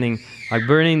really spending, like,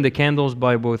 burning the candles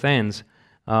by both ends.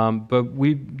 But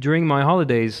during my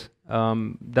holidays,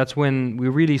 that's when we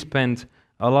really spent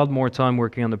a lot more time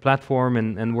working on the platform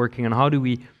and working on how do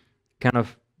we kind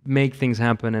of make things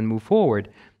happen and move forward.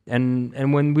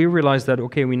 And when we realized that,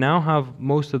 okay, we now have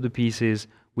most of the pieces,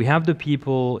 we have the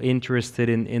people interested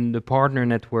in the partner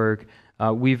network,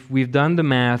 we've done the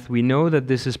math, we know that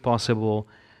this is possible.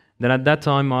 Then at that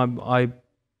time, I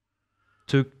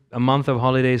took a month of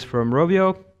holidays from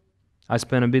Rovio. I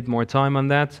spent a bit more time on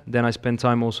that. Then I spent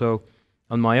time also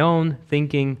on my own,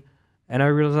 thinking, and I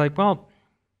realized, like, well,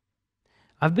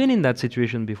 I've been in that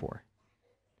situation before.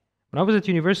 When I was at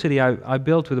university, I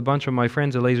built with a bunch of my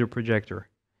friends a laser projector.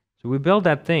 So we built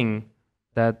that thing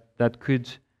that could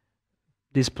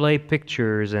display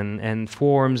pictures and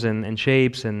forms and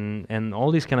shapes and all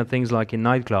these kind of things like in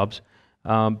nightclubs,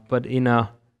 but in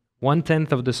a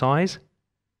 1/10 of the size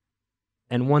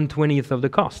and 1/20th of the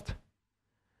cost.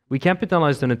 We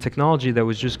capitalized on a technology that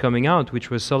was just coming out,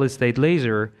 which was solid-state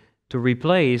laser, to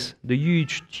replace the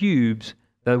huge tubes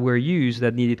that were used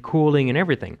that needed cooling and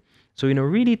everything. So in a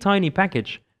really tiny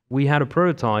package, we had a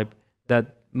prototype that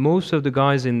most of the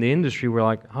guys in the industry were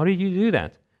like, how did you do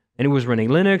that? And it was running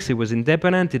Linux, it was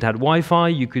independent, it had Wi-Fi,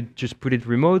 you could just put it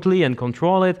remotely and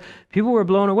control it. People were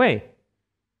blown away.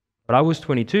 But I was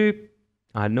 22,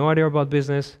 I had no idea about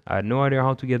business, I had no idea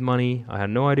how to get money, I had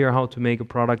no idea how to make a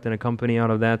product and a company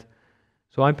out of that.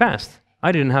 So I passed.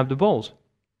 I didn't have the balls.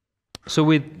 So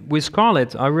with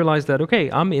Scarlet, I realized that,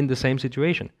 okay, I'm in the same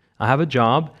situation. I have a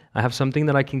job, I have something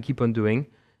that I can keep on doing,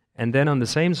 and then at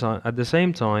the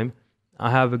same time, I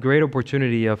have a great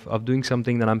opportunity of doing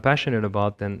something that I'm passionate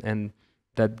about and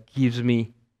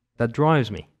that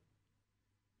drives me.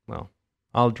 Well,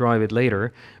 I'll drive it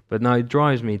later, but now it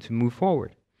drives me to move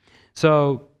forward.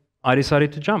 So I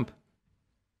decided to jump.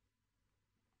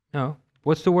 No,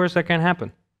 what's the worst that can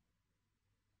happen?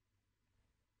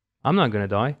 I'm not going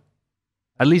to die.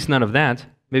 At least none of that.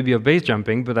 Maybe of base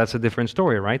jumping, but that's a different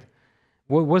story, right?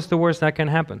 What's the worst that can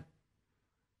happen?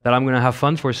 That I'm going to have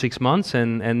fun for 6 months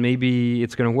and maybe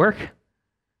it's going to work?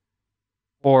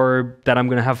 Or that I'm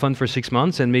going to have fun for 6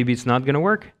 months and maybe it's not going to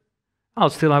work?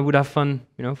 I would have fun,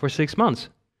 for 6 months.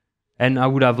 And I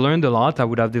would have learned a lot. I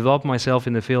would have developed myself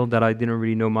in the field that I didn't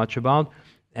really know much about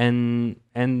and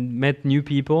met new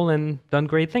people and done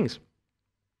great things.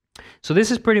 So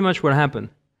this is pretty much what happened.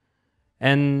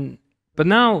 But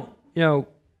now,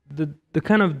 the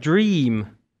kind of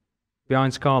dream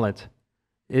behind Scarlet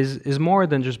is more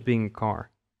than just being a car.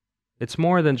 It's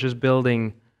more than just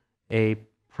building a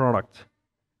product.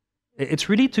 It's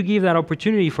really to give that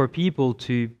opportunity for people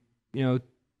to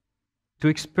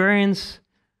experience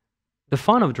the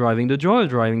fun of driving, the joy of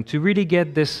driving, to really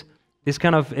get this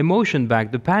kind of emotion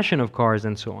back, the passion of cars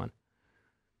and so on.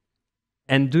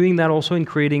 And doing that also in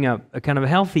creating a kind of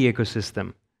healthy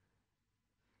ecosystem.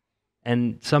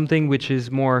 And something which is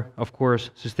more, of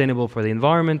course, sustainable for the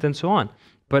environment and so on.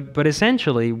 But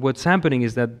essentially, what's happening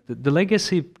is that the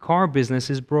legacy car business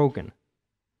is broken.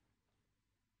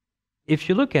 If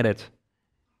you look at it,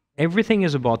 everything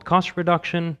is about cost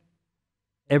reduction,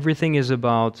 everything is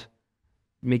about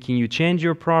making you change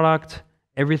your product,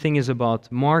 everything is about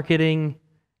marketing.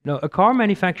 A car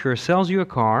manufacturer sells you a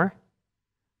car,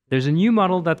 there's a new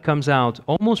model that comes out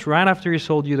almost right after he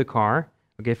sold you the car.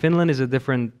 Okay, Finland is a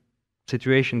different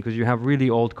situation because you have really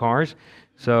old cars.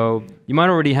 So you might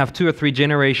already have 2 or 3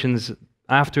 generations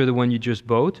after the one you just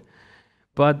bought.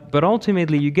 But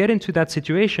ultimately, you get into that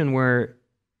situation where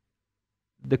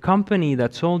the company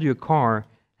that sold you a car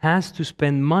has to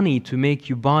spend money to make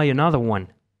you buy another one.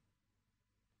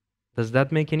 Does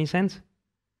that make any sense?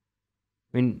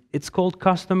 I mean, it's called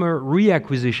customer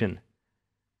reacquisition.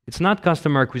 It's not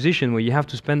customer acquisition where you have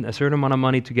to spend a certain amount of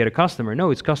money to get a customer. No,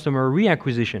 it's customer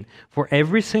reacquisition. For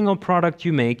every single product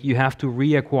you make, you have to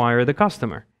reacquire the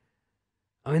customer.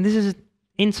 I mean, this is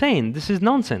insane. This is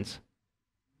nonsense.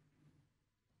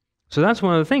 So that's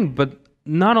one of the things. But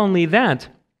not only that,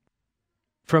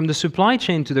 from the supply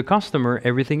chain to the customer,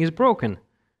 everything is broken.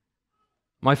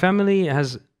 My family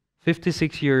has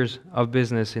 56 years of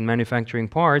business in manufacturing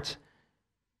parts.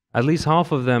 At least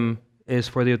half of them is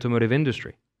for the automotive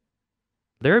industry.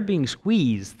 They're being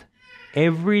squeezed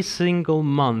every single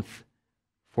month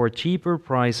for cheaper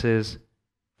prices,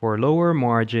 for lower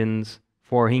margins,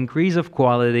 for increase of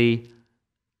quality,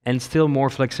 and still more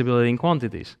flexibility in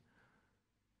quantities.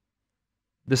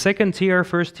 The second tier,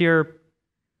 first tier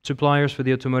suppliers for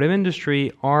the automotive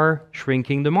industry are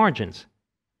shrinking the margins.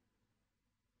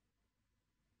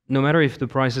 No matter if the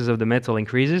prices of the metal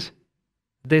increases,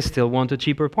 they still want a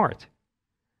cheaper part.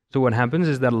 So what happens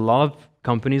is that a lot of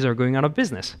companies are going out of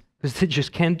business because they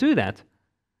just can't do that.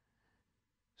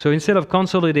 So instead of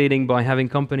consolidating by having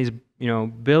companies,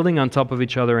 building on top of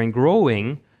each other and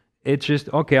growing, it's just,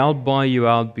 okay, I'll buy you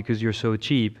out because you're so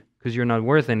cheap, because you're not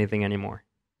worth anything anymore.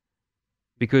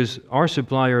 Because our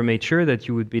supplier made sure that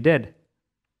you would be dead.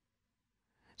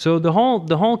 So the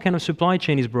whole kind of supply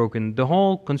chain is broken. The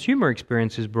whole consumer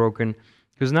experience is broken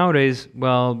because nowadays,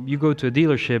 well, you go to a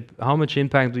dealership, how much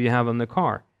impact do you have on the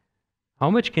car? How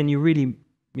much can you really,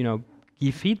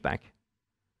 give feedback?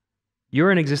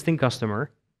 You're an existing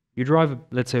customer. You drive,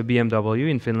 let's say, a BMW.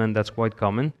 In Finland, that's quite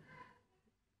common.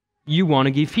 You want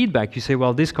to give feedback. You say,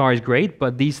 well, this car is great,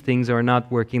 but these things are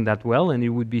not working that well, and it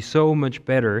would be so much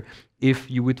better if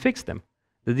you would fix them.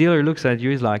 The dealer looks at you,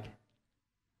 he's like,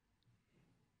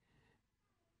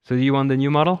 so do you want the new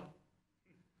model?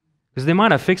 Because they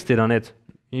might have fixed it on it.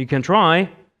 You can try.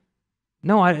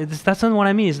 No, that's not what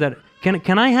I mean. Is that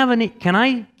can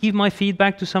I give my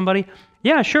feedback to somebody?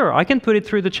 Yeah, sure. I can put it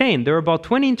through the chain. There are about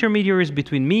 20 intermediaries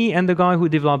between me and the guy who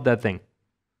developed that thing.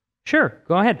 Sure,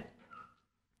 go ahead.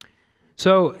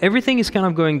 So everything is kind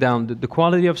of going down. The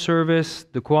quality of service,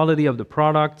 the quality of the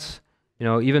products.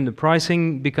 Even the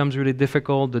pricing becomes really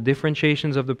difficult. The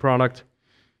differentiations of the product.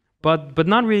 But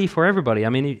not really for everybody. I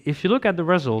mean, if you look at the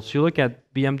results, you look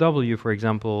at BMW, for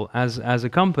example, as a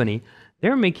company,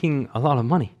 they're making a lot of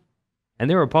money. And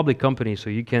they're a public company,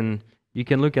 so you can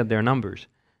look at their numbers.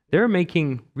 They're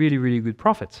making really, really good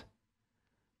profits.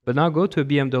 But now go to a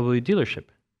BMW dealership.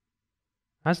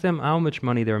 Ask them how much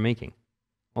money they're making.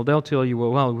 Well, they'll tell you,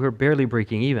 well, we're barely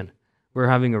breaking even. We're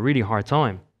having a really hard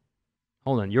time.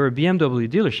 Hold on, you're a BMW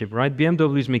dealership, right?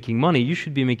 BMW is making money. You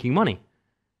should be making money.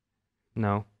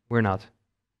 No. We're not.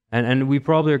 And we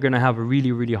probably are going to have a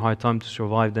really, really hard time to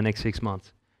survive the next 6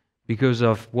 months because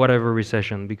of whatever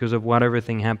recession, because of whatever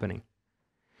thing happening.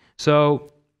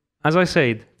 So, as I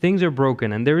said, things are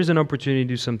broken and there is an opportunity to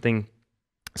do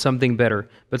something better.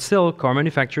 But still, car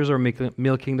manufacturers are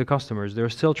milking the customers. They're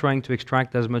still trying to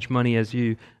extract as much money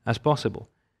as possible.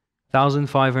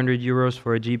 1,500 euros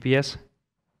for a GPS?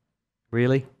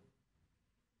 Really?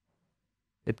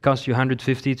 It costs you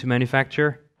 150 to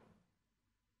manufacture?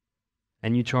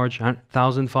 And you charge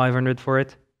 1,500 for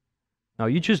it? No,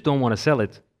 you just don't want to sell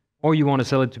it. Or you want to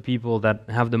sell it to people that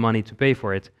have the money to pay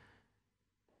for it.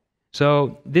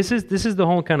 So this is the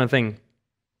whole kind of thing.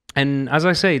 And as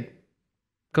I say,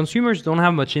 consumers don't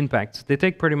have much impact. They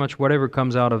take pretty much whatever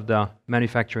comes out of the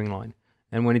manufacturing line.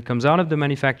 And when it comes out of the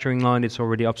manufacturing line, it's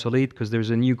already obsolete because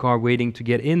there's a new car waiting to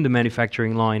get in the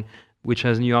manufacturing line, which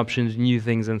has new options, new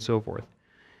things, and so forth.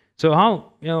 So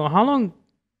how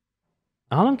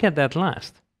long can that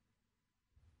last?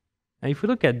 And if we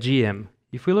look at GM,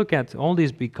 if we look at all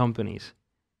these big companies,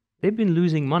 they've been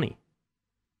losing money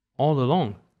all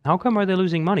along. How come are they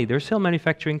losing money? They're still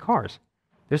manufacturing cars.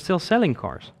 They're still selling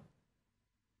cars.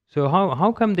 So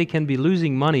how come they can be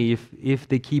losing money if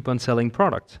they keep on selling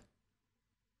products?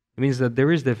 It means that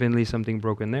there is definitely something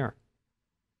broken there.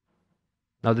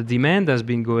 Now the demand has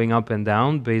been going up and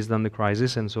down based on the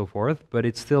crisis and so forth, but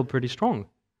it's still pretty strong.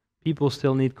 People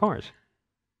still need cars.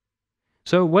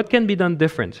 So what can be done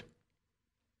different?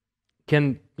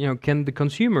 Can the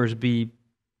consumers be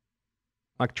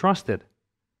trusted?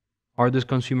 Are those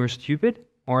consumers stupid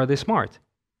or are they smart?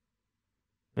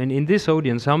 And in this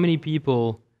audience, how many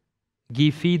people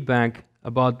give feedback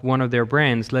about one of their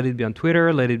brands? Let it be on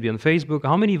Twitter, let it be on Facebook.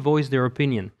 How many voice their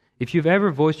opinion? If you've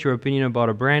ever voiced your opinion about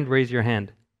a brand, raise your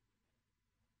hand.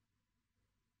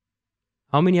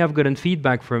 How many have gotten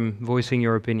feedback from voicing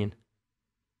your opinion?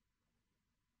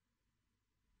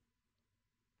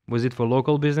 Was it for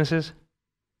local businesses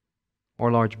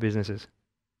or large businesses?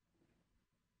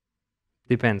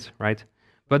 Depends, right?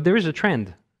 But there is a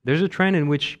trend. There's a trend in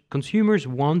which consumers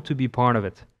want to be part of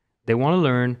it. They want to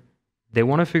learn. They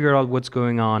want to figure out what's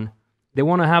going on. They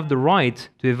want to have the right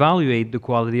to evaluate the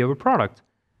quality of a product.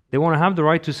 They want to have the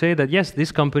right to say that, yes,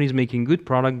 this company is making good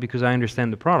product because I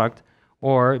understand the product,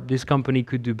 or this company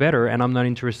could do better and I'm not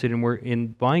interested in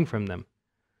buying from them.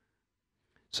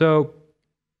 So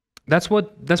that's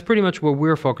pretty much what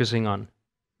we're focusing on.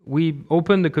 We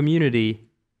open the community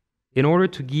in order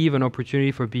to give an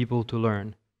opportunity for people to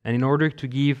learn and in order to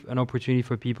give an opportunity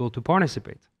for people to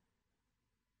participate.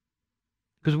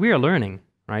 Because we are learning,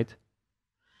 right?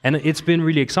 And it's been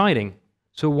really exciting.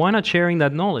 So why not sharing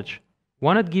that knowledge?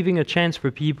 Why not giving a chance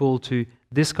for people to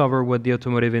discover what the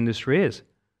automotive industry is?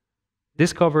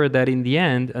 Discover that in the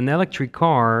end, an electric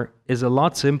car is a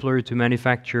lot simpler to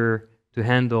manufacture, to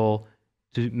handle,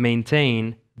 to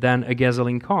maintain than a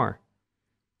gasoline car.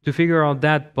 To figure out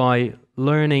that by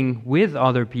learning with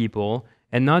other people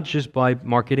and not just by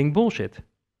marketing bullshit,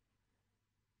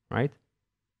 right?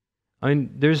 I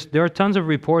mean, there are tons of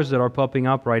reports that are popping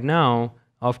up right now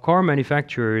of car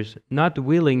manufacturers not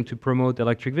willing to promote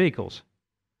electric vehicles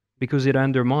because it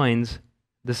undermines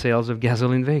the sales of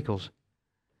gasoline vehicles.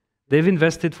 They've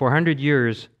invested for 100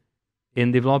 years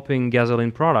in developing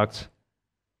gasoline products.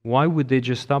 Why would they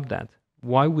just stop that?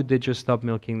 Why would they just stop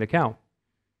milking the cow?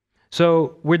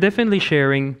 So we're definitely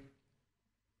sharing,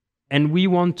 and we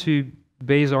want to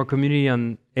base our community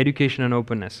on education and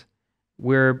openness.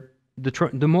 we're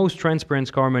the most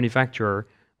transparent car manufacturer.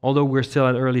 Although we're still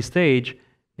at early stage,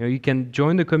 you can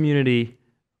join the community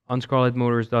on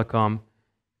scarletmotors.com.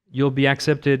 You'll be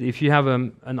accepted. If you have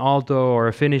an Aalto or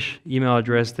a Finnish email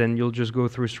address, then you'll just go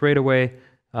through straight away.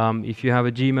 If you have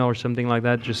a Gmail or something like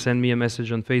that, just send me a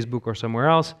message on Facebook or somewhere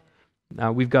else.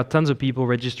 We've got tons of people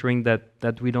registering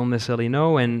that we don't necessarily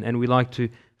know, and we like to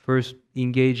first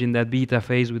engage in that beta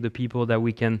phase with the people that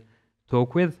we can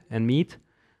talk with and meet.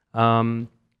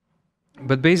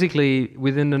 But basically,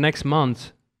 within the next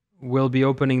month, we'll be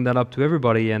opening that up to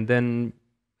everybody, and then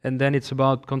it's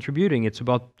about contributing, it's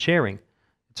about sharing,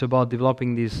 it's about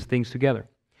developing these things together.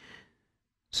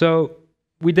 So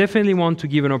we definitely want to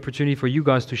give an opportunity for you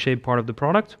guys to shape part of the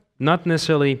product, not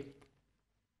necessarily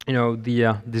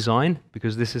the design,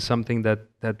 because this is something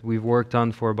that we've worked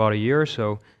on for about a year,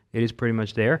 so it is pretty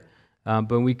much there. But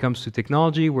when it comes to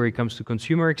technology, where it comes to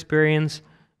consumer experience,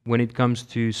 when it comes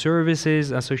to services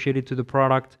associated to the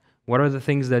product, what are the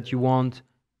things that you want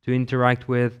to interact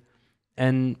with?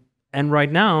 And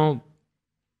right now,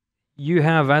 you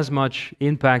have as much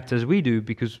impact as we do,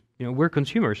 because we're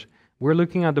consumers. We're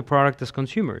looking at the product as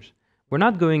consumers. We're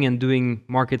not going and doing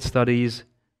market studies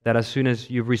that as soon as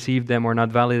you've received them are not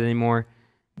valid anymore.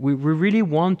 We really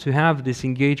want to have this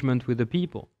engagement with the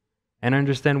people and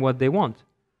understand what they want.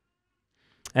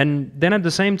 And then at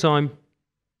the same time,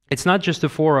 it's not just a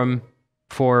forum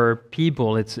for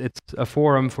people, it's a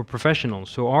forum for professionals.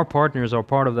 So our partners are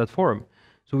part of that forum.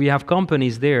 So we have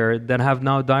companies there that have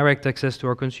now direct access to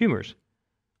our consumers.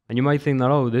 And you might think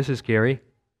that, oh, this is scary.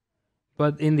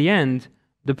 But in the end,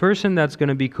 the person that's going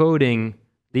to be coding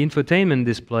the infotainment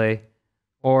display,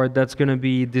 or that's going to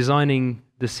be designing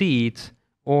the seats,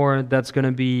 or that's going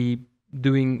to be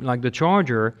doing like the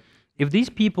charger, if these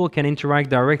people can interact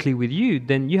directly with you,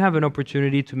 then you have an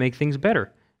opportunity to make things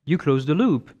better. You close the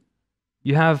loop.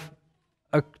 You have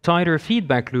a tighter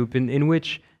feedback loop in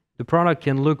which the product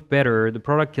can look better, the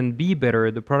product can be better,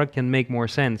 the product can make more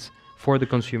sense for the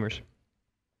consumers.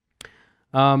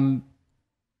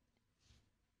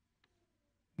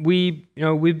 We've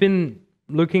been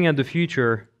looking at the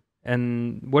future,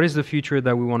 and what is the future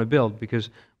that we want to build, because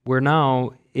we're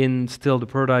now in still the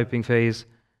prototyping phase.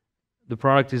 The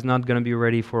product is not going to be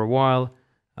ready for a while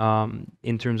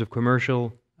in terms of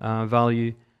commercial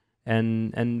value,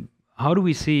 and how do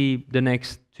we see the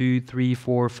next 2, 3,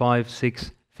 4, 5,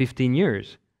 6, 15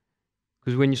 years?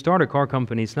 Because when you start a car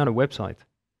company, it's not a website.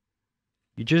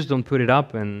 You just don't put it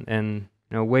up and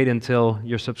wait until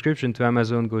your subscription to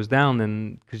Amazon goes down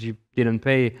and because you didn't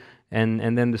pay,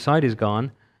 and then the site is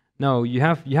gone. No, you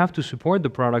have to support the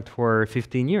product for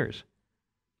 15 years,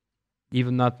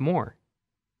 even not more.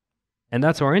 And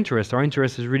that's our interest. Our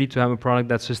interest is really to have a product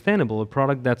that's sustainable, a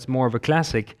product that's more of a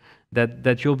classic,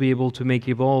 that you'll be able to make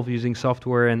evolve using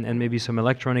software and maybe some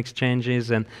electronics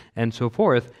changes and so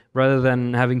forth, rather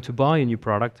than having to buy a new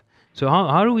product. So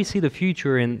how do we see the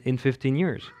future in 15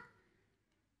 years?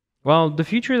 Well, the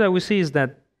future that we see is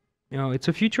that it's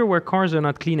a future where cars are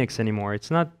not Kleenex anymore.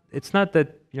 It's not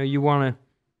that you want to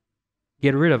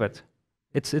get rid of it.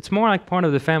 It's more like part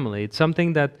of the family. It's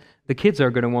something that the kids are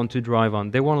going to want to drive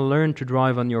on. They want to learn to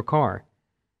drive on your car,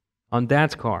 on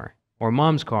dad's car or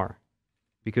mom's car,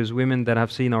 because women that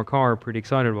have seen our car are pretty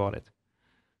excited about it.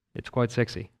 It's quite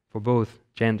sexy for both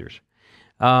genders.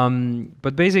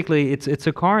 But basically, it's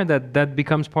a car that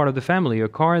becomes part of the family, a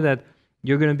car that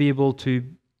you're going to be able to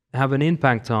have an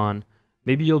impact on.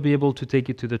 Maybe you'll be able to take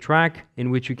it to the track in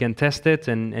which you can test it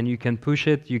and you can push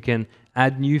it, you can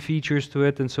add new features to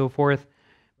it and so forth.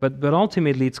 But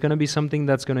ultimately, it's going to be something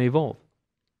that's going to evolve.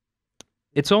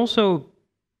 It's also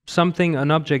an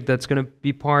object that's going to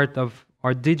be part of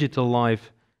our digital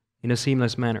life in a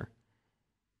seamless manner.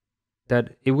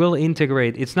 That it will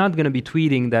integrate. It's not going to be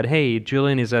tweeting that, hey,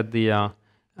 Julien is at the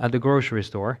grocery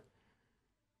store.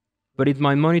 But it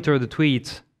might monitor the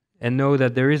tweets and know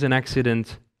that there is an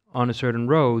accident on a certain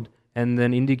road and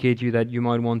then indicate you that you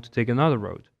might want to take another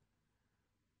road.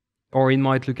 Or it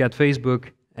might look at Facebook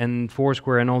and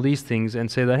Foursquare and all these things and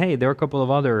say that, hey, there are a couple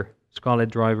of other Scarlet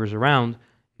drivers around.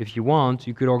 If you want,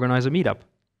 you could organize a meetup.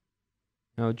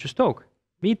 Just talk.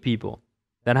 Meet people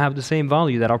that have the same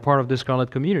value, that are part of the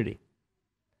Scarlet community.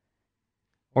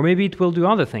 Or maybe it will do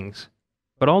other things.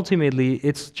 But ultimately,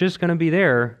 it's just going to be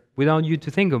there without you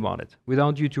to think about it,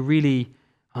 without you to really,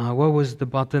 what was the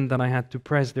button that I had to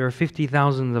press? There are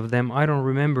 50,000 of them. I don't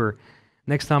remember.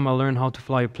 Next time I learn how to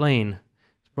fly a plane,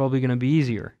 it's probably going to be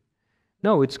easier.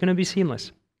 No, it's going to be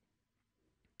seamless.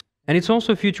 And it's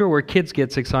also a future where kids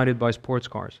get excited by sports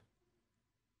cars.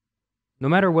 No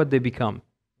matter what they become.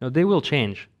 They will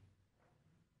change.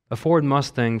 A Ford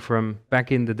Mustang from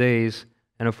back in the days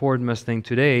and a Ford Mustang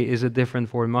today is a different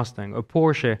Ford Mustang. A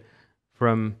Porsche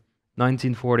from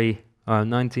 1940,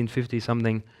 1950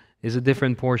 something is a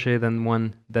different Porsche than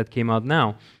one that came out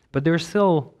now. But they're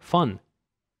still fun.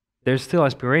 They're still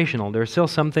aspirational. There's still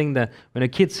something that when a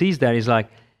kid sees that, he's like,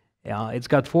 yeah, it's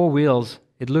got 4 wheels,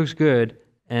 it looks good,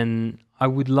 and I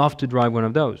would love to drive one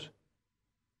of those.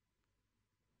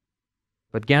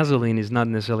 But gasoline is not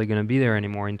necessarily going to be there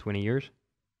anymore in 20 years.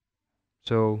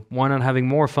 So why not having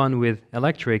more fun with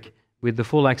electric, with the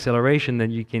full acceleration that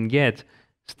you can get,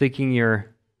 sticking your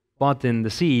butt in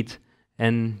the seat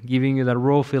and giving you that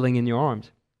raw feeling in your arms.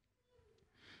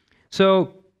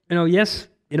 So, yes,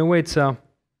 in a way it's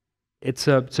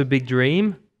a big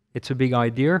dream, it's a big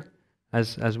idea,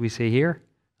 as we say here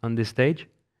on this stage.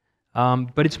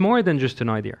 But it's more than just an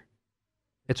idea.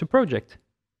 It's a project.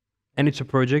 And it's a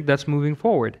project that's moving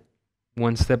forward,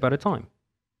 one step at a time.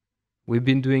 We've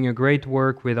been doing a great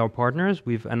work with our partners.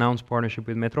 We've announced partnership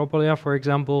with Metropolia, for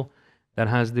example, that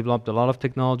has developed a lot of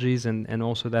technologies and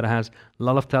also that has a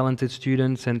lot of talented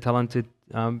students and talented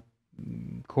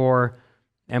core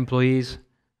employees.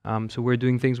 So we're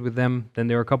doing things with them. Then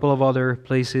there are a couple of other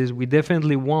places. We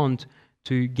definitely want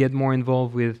to get more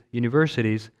involved with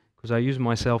universities, because I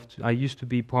used to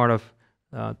be part of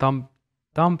Tampereen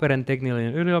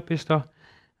Teknillinen Yliopisto,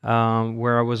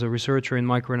 where I was a researcher in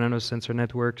micro and nanosensor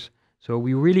networks. So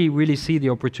we really see the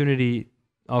opportunity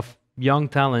of young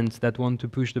talents that want to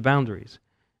push the boundaries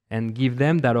and give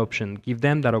them that option, give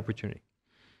them that opportunity.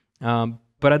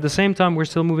 But at the same time, we're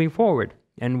still moving forward.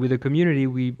 And with the community,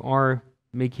 we are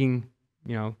making,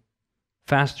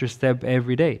 faster step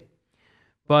every day.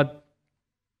 But,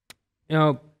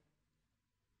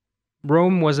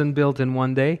 Rome wasn't built in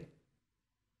one day,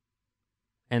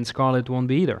 and Scarlet won't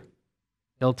be either.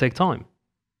 It'll take time.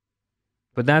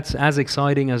 But that's as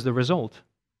exciting as the result,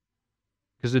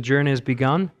 because the journey has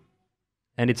begun,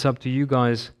 and it's up to you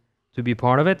guys to be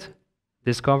part of it,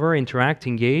 discover, interact,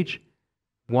 engage,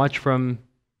 watch from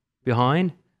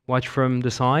behind, watch from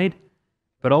the side,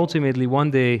 but ultimately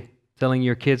one day telling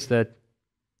your kids that,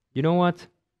 you know what,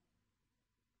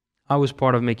 I was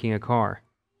part of making a car,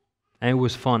 and it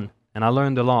was fun, and I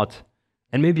learned a lot,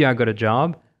 and maybe I got a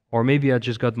job, or maybe I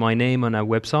just got my name on a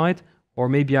website, or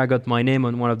maybe I got my name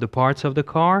on one of the parts of the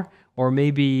car, or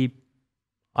maybe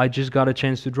I just got a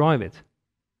chance to drive it.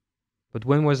 But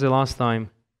when was the last time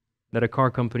that a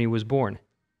car company was born?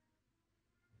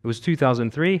 It was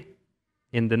 2003,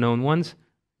 in the known ones.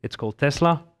 It's called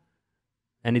Tesla,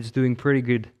 and it's doing pretty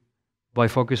good by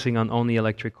focusing on only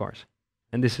electric cars.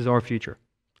 And this is our future.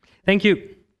 Thank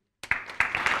you.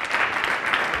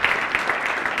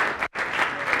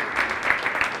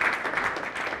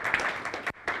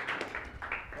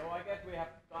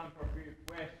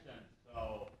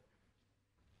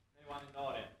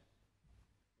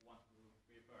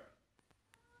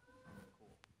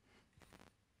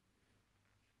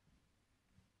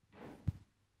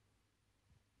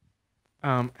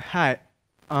 Hi.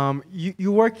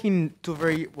 You work in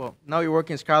now you work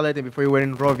in Scarlet, and before you were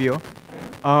in Rovio.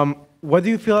 What do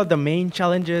you feel are the main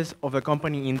challenges of the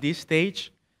company in this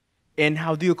stage, and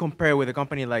how do you compare with a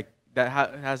company like that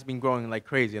has been growing like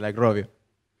crazy, like Rovio?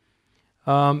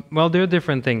 Well, there are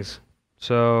different things.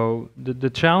 So the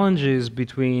challenge is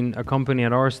between a company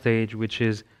at our stage, which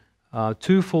is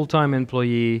 2 full-time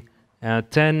employee,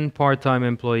 10 part-time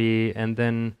employee, and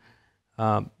then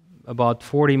about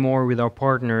 40 more with our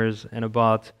partners, and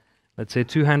about, let's say,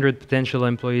 200 potential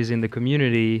employees in the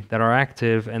community that are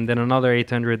active, and then another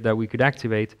 800 that we could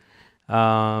activate,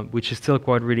 which is still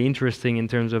quite really interesting in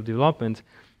terms of development.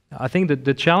 I think that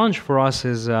the challenge for us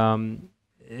is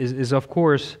of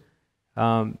course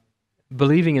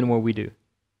believing in what we do.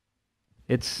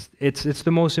 It's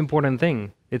the most important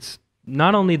thing. It's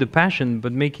not only the passion,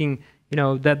 but making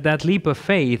that leap of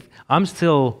faith. I'm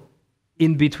still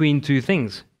in between 2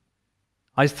 things.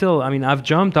 I've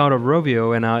jumped out of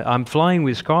Rovio and I'm flying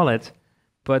with Scarlet,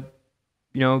 but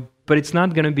it's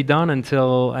not going to be done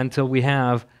until we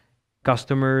have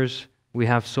customers, we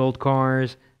have sold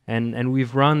cars, and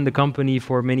we've run the company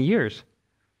for many years,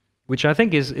 which I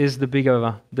think is the big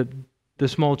the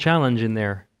small challenge in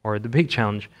there, or the big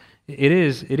challenge. It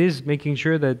is making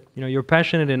sure that you're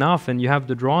passionate enough and you have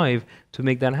the drive to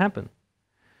make that happen.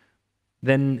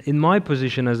 Then in my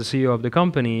position as the CEO of the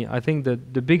company, I think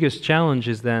that the biggest challenge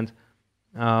is that,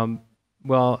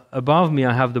 above me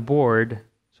I have the board,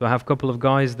 so I have a couple of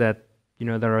guys that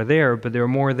that are there, but they're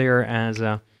more there as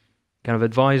kind of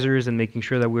advisors and making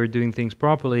sure that we're doing things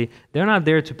properly. They're not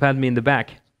there to pat me in the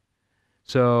back.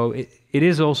 So it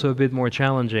is also a bit more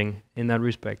challenging in that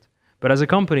respect. But as a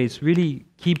company, it's really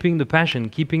keeping the passion,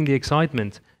 keeping the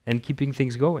excitement, and keeping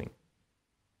things going.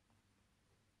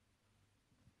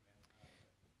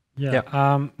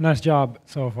 Yeah. Nice job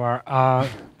so far.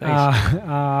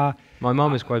 Thanks. My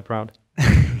mom is quite proud.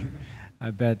 I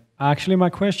bet. Actually,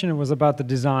 my question was about the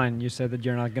design. You said that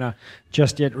you're not gonna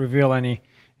just yet reveal any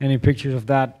pictures of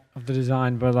the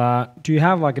design, but do you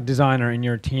have like a designer in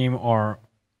your team, or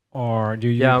do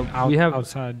you we have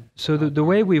outside? So the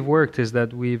way we've worked is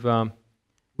that we've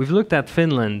looked at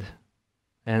Finland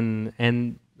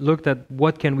and looked at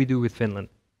what can we do with Finland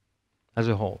as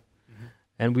a whole,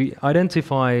 and we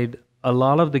identified a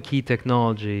lot of the key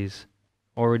technologies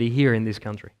already here in this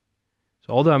country.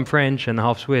 So although I'm French and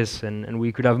half Swiss, and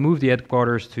we could have moved the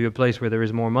headquarters to a place where there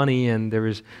is more money and there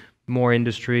is more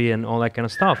industry and all that kind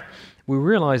of stuff, we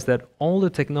realized that all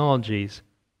the technologies,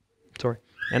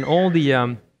 and all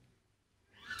the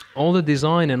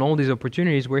design and all these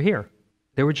opportunities were here.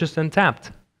 They were just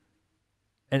untapped.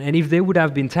 And if they would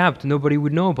have been tapped, nobody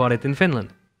would know about it in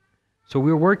Finland. So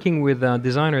we're working with a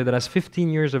designer that has 15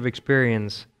 years of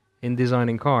experience in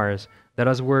designing cars, that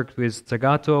has worked with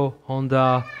Zagato,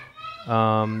 Honda,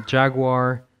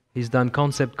 Jaguar. He's done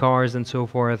concept cars and so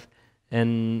forth.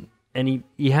 And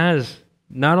he has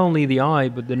not only the eye,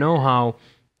 but the know-how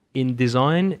in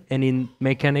design and in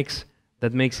mechanics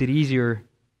that makes it easier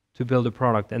to build a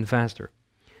product and faster.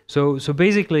 So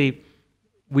basically,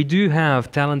 we do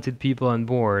have talented people on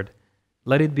board.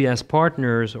 Let it be as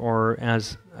partners or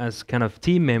as kind of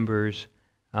team members,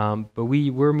 but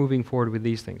we're moving forward with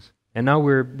these things. And now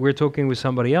we're talking with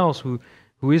somebody else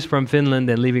who is from Finland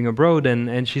and living abroad,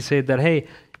 and she said that, hey,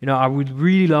 I would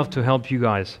really love to help you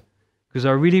guys, because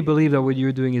I really believe that what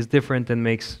you're doing is different and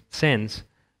makes sense.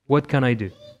 What can I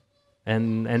do?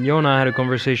 And Jona had a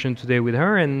conversation today with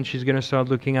her, and she's going to start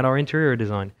looking at our interior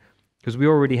design, because we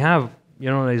already have,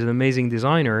 Jona is an amazing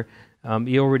designer.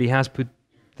 He already has put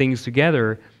things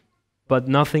together, but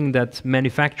nothing that's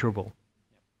manufacturable.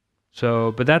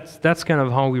 So, but that's kind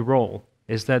of how we roll,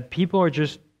 is that people are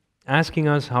just asking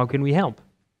us, how can we help?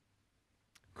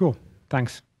 Cool,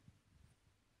 thanks.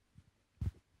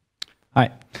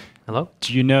 Hi. Hello?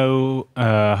 Do you know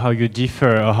how you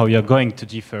differ, or how you're going to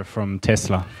differ from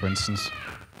Tesla, for instance?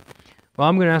 Well,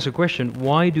 I'm going to ask a question.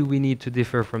 Why do we need to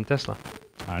differ from Tesla?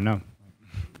 I don't know.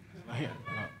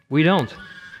 We don't.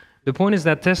 The point is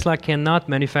that Tesla cannot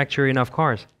manufacture enough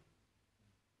cars.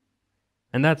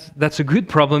 And that's a good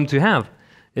problem to have,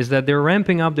 is that they're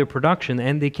ramping up their production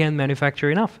and they can't manufacture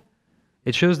enough.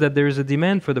 It shows that there is a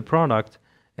demand for the product,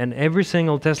 and every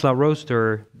single Tesla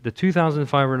Roadster, the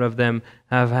 2,500 of them,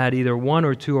 have had either one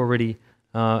or two already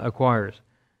acquirers.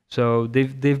 So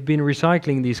they've been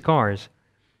recycling these cars.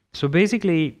 So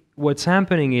basically, what's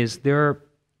happening is there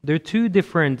are two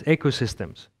different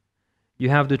ecosystems. You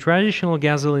have the traditional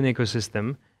gasoline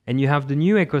ecosystem, and you have the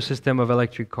new ecosystem of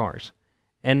electric cars.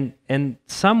 And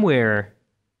somewhere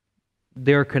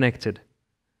they're connected.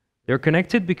 They're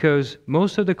connected because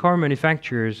most of the car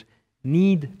manufacturers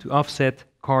need to offset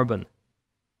carbon.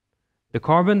 The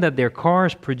carbon that their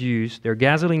cars produce, their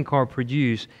gasoline car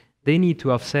produce, they need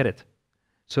to offset it.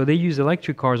 So they use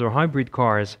electric cars or hybrid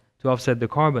cars to offset the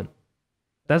carbon.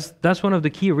 That's one of the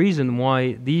key reasons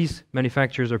why these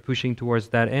manufacturers are pushing towards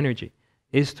that energy,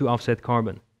 is to offset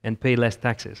carbon and pay less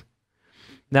taxes.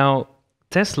 Now,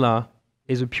 Tesla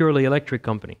is a purely electric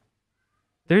company.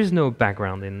 There is no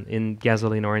background in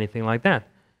gasoline or anything like that.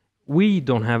 We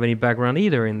don't have any background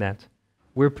either in that.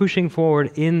 We're pushing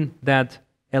forward in that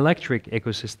electric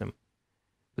ecosystem.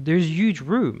 But there's huge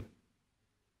room.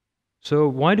 So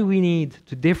why do we need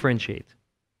to differentiate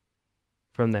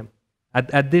from them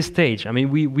at this stage? I mean,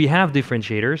 we have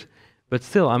differentiators, but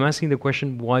still, I'm asking the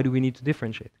question, why do we need to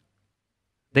differentiate?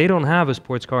 They don't have a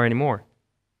sports car anymore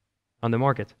on the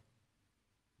market.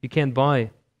 You can't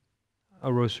buy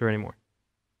a Roadster anymore.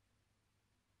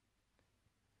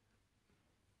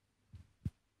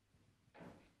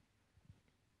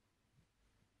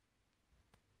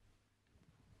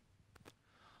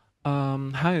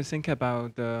 How you think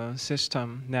about the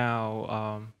system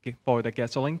now for the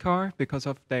gasoline car, because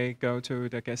of they go to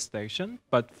the gas station,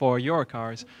 but for your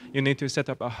cars, you need to set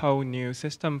up a whole new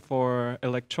system for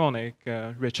electronic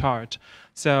recharge.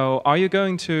 So are you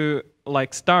going to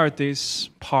start these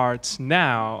parts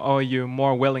now, or are you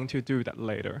more willing to do that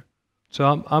later?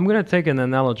 So I'm going to take an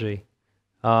analogy.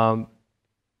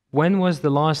 When was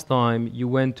the last time you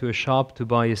went to a shop to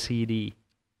buy a CD?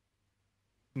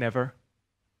 Never.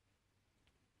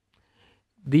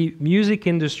 The music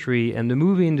industry and the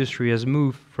movie industry has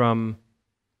moved from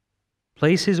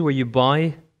places where you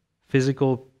buy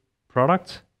physical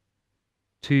products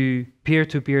to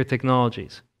peer-to-peer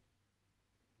technologies,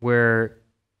 where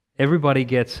everybody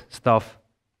gets stuff,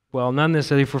 well, not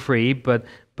necessarily for free, but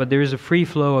there is a free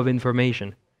flow of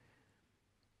information.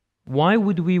 why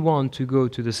would we want to go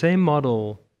to the same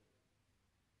model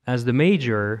as the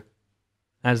major,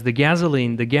 as the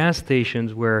gasoline, the gas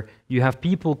stations, where you have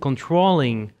people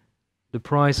controlling the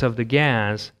price of the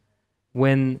gas,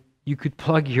 when you could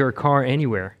plug your car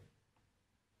anywhere?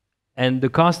 And the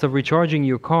cost of recharging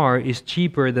your car is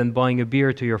cheaper than buying a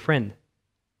beer to your friend.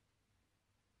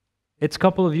 It's a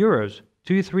couple of euros,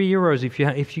 2-3 euros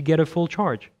if you get a full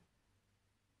charge.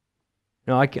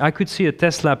 Now, I could see a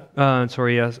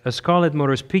a Scarlet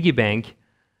Motors piggy bank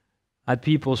at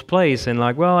people's place, and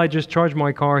like, well, I just charge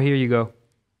my car, here you go,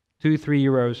 2-3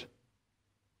 euros,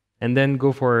 and then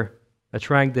go for a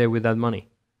track day with that money,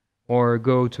 or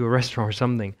go to a restaurant or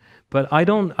something. But I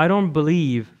don't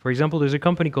believe, for example, there's a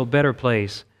company called Better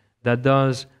Place that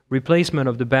does replacement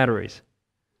of the batteries.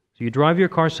 So you drive your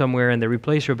car somewhere and they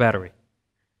replace your battery.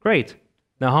 Great.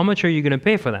 Now how much are you going to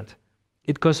pay for that?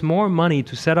 It costs more money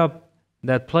to set up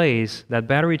that place, that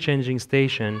battery changing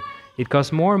station. It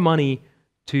costs more money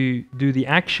to do the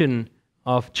action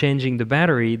of changing the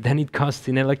battery than it costs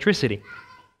in electricity.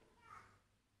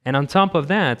 And on top of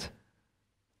that,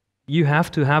 you have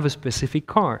to have a specific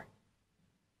car.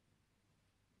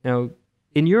 Now,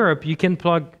 in Europe, you can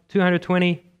plug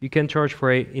 220, you can charge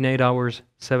for in 8 hours,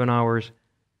 7 hours.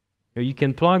 You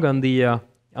can plug on the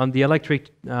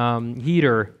electric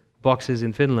heater boxes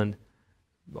in Finland,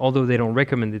 although they don't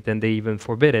recommend it and they even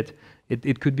forbid it.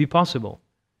 It could be possible.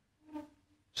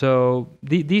 So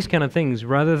these kind of things,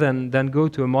 rather than go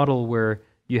to a model where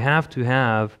you have to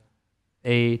have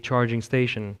a charging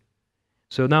station.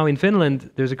 So now in Finland,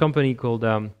 there's a company called,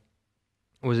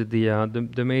 was it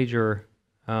the major,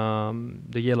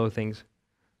 the yellow things?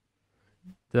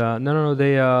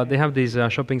 They have these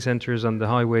shopping centers on the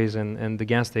highways and the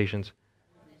gas stations.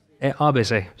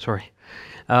 ABC, sorry.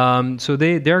 So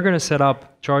they're going to set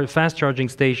up fast charging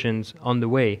stations on the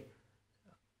way,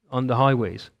 on the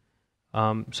highways.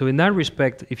 So in that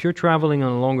respect, if you're traveling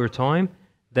on a longer time,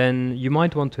 then you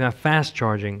might want to have fast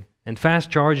charging. And fast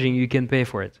charging, you can pay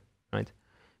for it, right?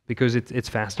 Because it's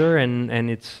faster and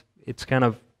it's kind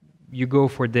of, you go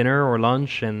for dinner or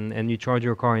lunch and you charge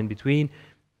your car in between.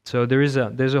 So there's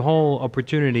a whole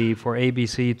opportunity for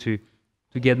ABC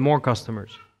to get more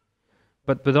customers.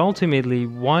 But ultimately,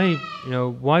 why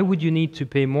would you need to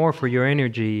pay more for your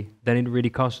energy than it really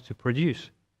costs to produce?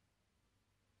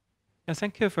 Yeah,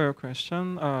 thank you for your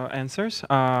question answers.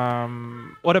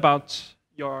 What about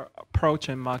your approach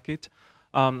in market?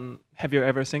 Have you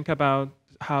ever think about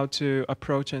how to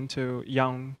approach into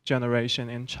young generation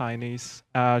in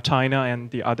China and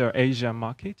the other Asian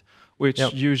market, which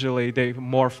usually they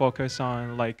more focus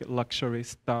on like luxury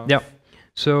stuff? Yeah.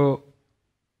 So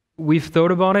we've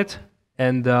thought about it,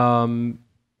 and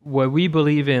what we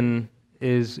believe in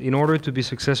is, in order to be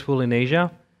successful in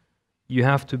Asia, you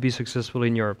have to be successful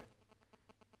in Europe.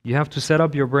 You have to set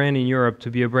up your brand in Europe to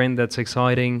be a brand that's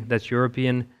exciting, that's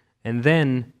European, and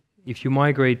then if you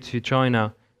migrate to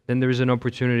China, then there is an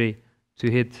opportunity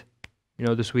to hit,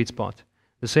 the sweet spot.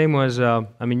 The same was,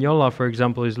 Yolla, for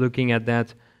example, is looking at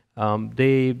that.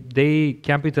 They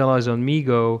capitalize on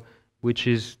Migo, which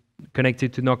is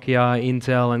connected to Nokia,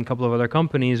 Intel, and a couple of other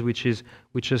companies, which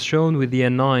has shown with the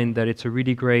N9 that it's a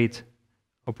really great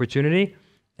opportunity,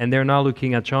 and they're now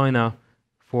looking at China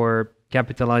for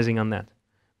capitalizing on that.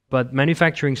 But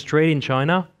manufacturing straight in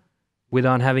China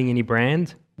without having any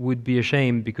brand would be a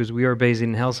shame, because we are based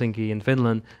in Helsinki in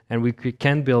Finland and we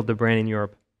can build the brand in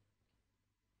Europe.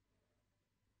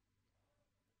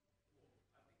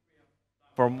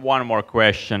 For one more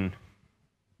question.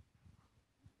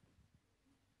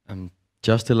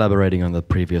 Just elaborating on the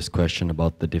previous question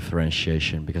about the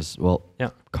differentiation, because,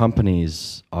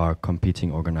 companies are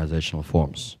competing organizational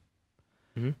forms.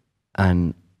 Mm-hmm.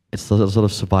 And it's a sort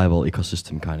of survival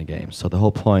ecosystem kind of game. So the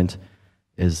whole point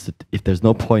is that if there's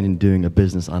no point in doing a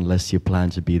business unless you plan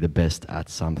to be the best at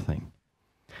something.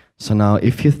 So now,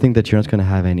 if you think that you're not going to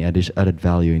have any added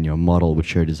value in your model,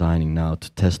 which you're designing now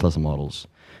to Tesla's models,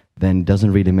 then it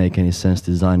doesn't really make any sense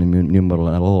to design a new model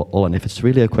at all. And if it's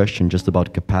really a question just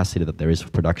about capacity that there is for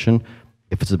production,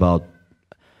 if it's about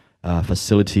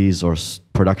facilities or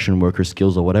production worker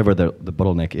skills or whatever the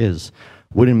bottleneck is,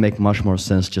 wouldn't it make much more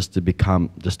sense just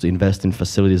to invest in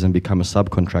facilities and become a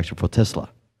subcontractor for Tesla?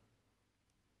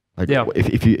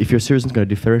 If you're seriously going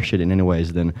to differentiate in any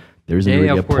ways, then there isn't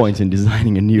really a point in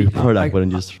designing a new product.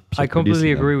 I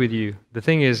completely agree with you. The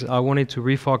thing is, I wanted to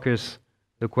refocus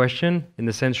the question in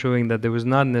the sense showing that there was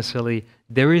not necessarily,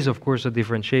 there is of course a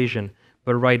differentiation,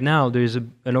 but right now there is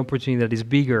an opportunity that is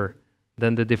bigger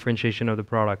than the differentiation of the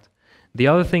product. The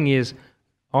other thing is,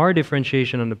 our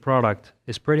differentiation on the product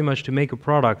is pretty much to make a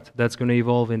product that's going to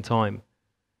evolve in time,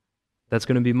 that's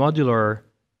going to be modular,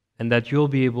 and that you'll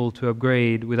be able to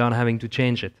upgrade without having to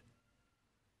change it.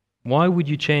 Why would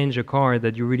you change a car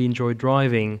that you really enjoy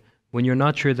driving when you're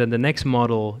not sure that the next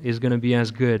model is going to be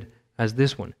as good as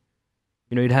this one?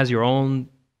 You know, it has your own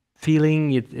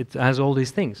feeling, it has all these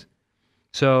things.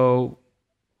 So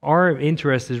our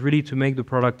interest is really to make the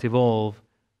product evolve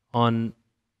on,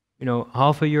 you know,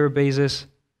 half a year basis,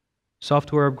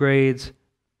 software upgrades,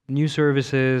 new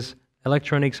services,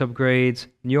 electronics upgrades,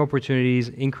 new opportunities,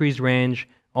 increased range,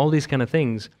 all these kind of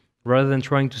things, rather than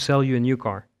trying to sell you a new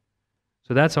car.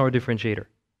 So that's our differentiator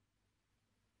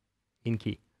in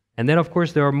Key. And then, of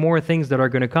course, there are more things that are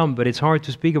going to come, but it's hard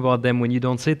to speak about them when you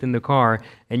don't sit in the car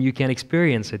and you can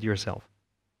experience it yourself.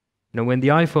 You know, when the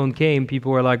iPhone came,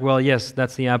 people were like, well, yes,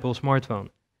 that's the Apple smartphone.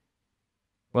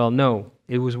 Well, no,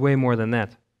 it was way more than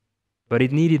that. But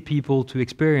it needed people to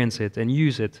experience it and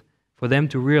use it for them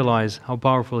to realize how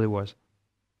powerful it was.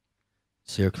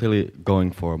 So you're clearly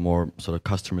going for a more sort of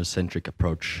customer-centric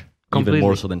approach, Completely. even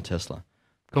more so than Tesla.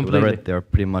 Completely. So they're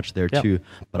pretty much there Yep. too.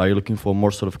 But are you looking for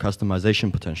more sort of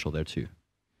customization potential there too?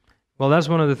 Well, that's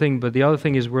one of the things. But the other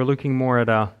thing is we're looking more at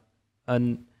a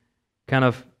kind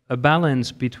of a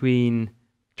balance between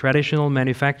traditional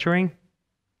manufacturing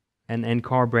and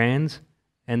car brands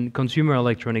and consumer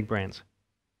electronic brands,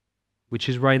 which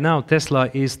is right now, Tesla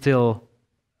is still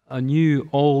a new,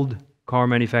 old car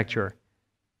manufacturer.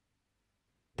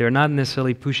 They're not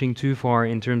necessarily pushing too far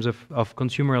in terms of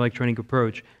consumer electronic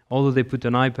approach. Although they put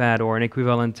an iPad or an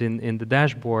equivalent in the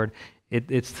dashboard,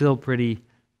 it's still pretty,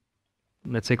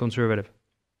 let's say, conservative.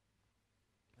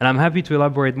 And I'm happy to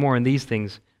elaborate more on these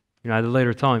things, you know, at a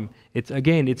later time.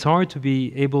 It's hard to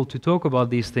be able to talk about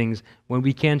these things when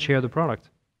we can't share the product.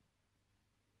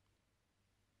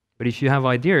 But if you have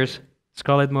ideas,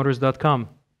 scarletmotors.com.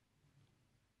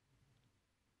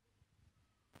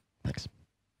 Thanks.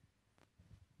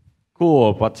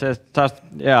 Cool, but just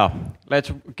yeah,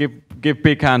 let's give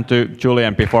big hand to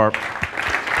Julien before.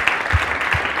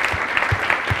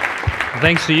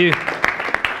 Thanks to you.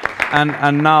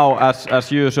 And now,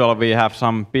 as usual, we have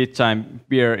some pizza and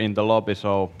beer in the lobby,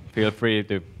 so feel free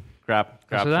to grab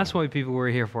So some. that's what people were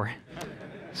here for.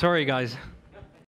 Sorry, guys.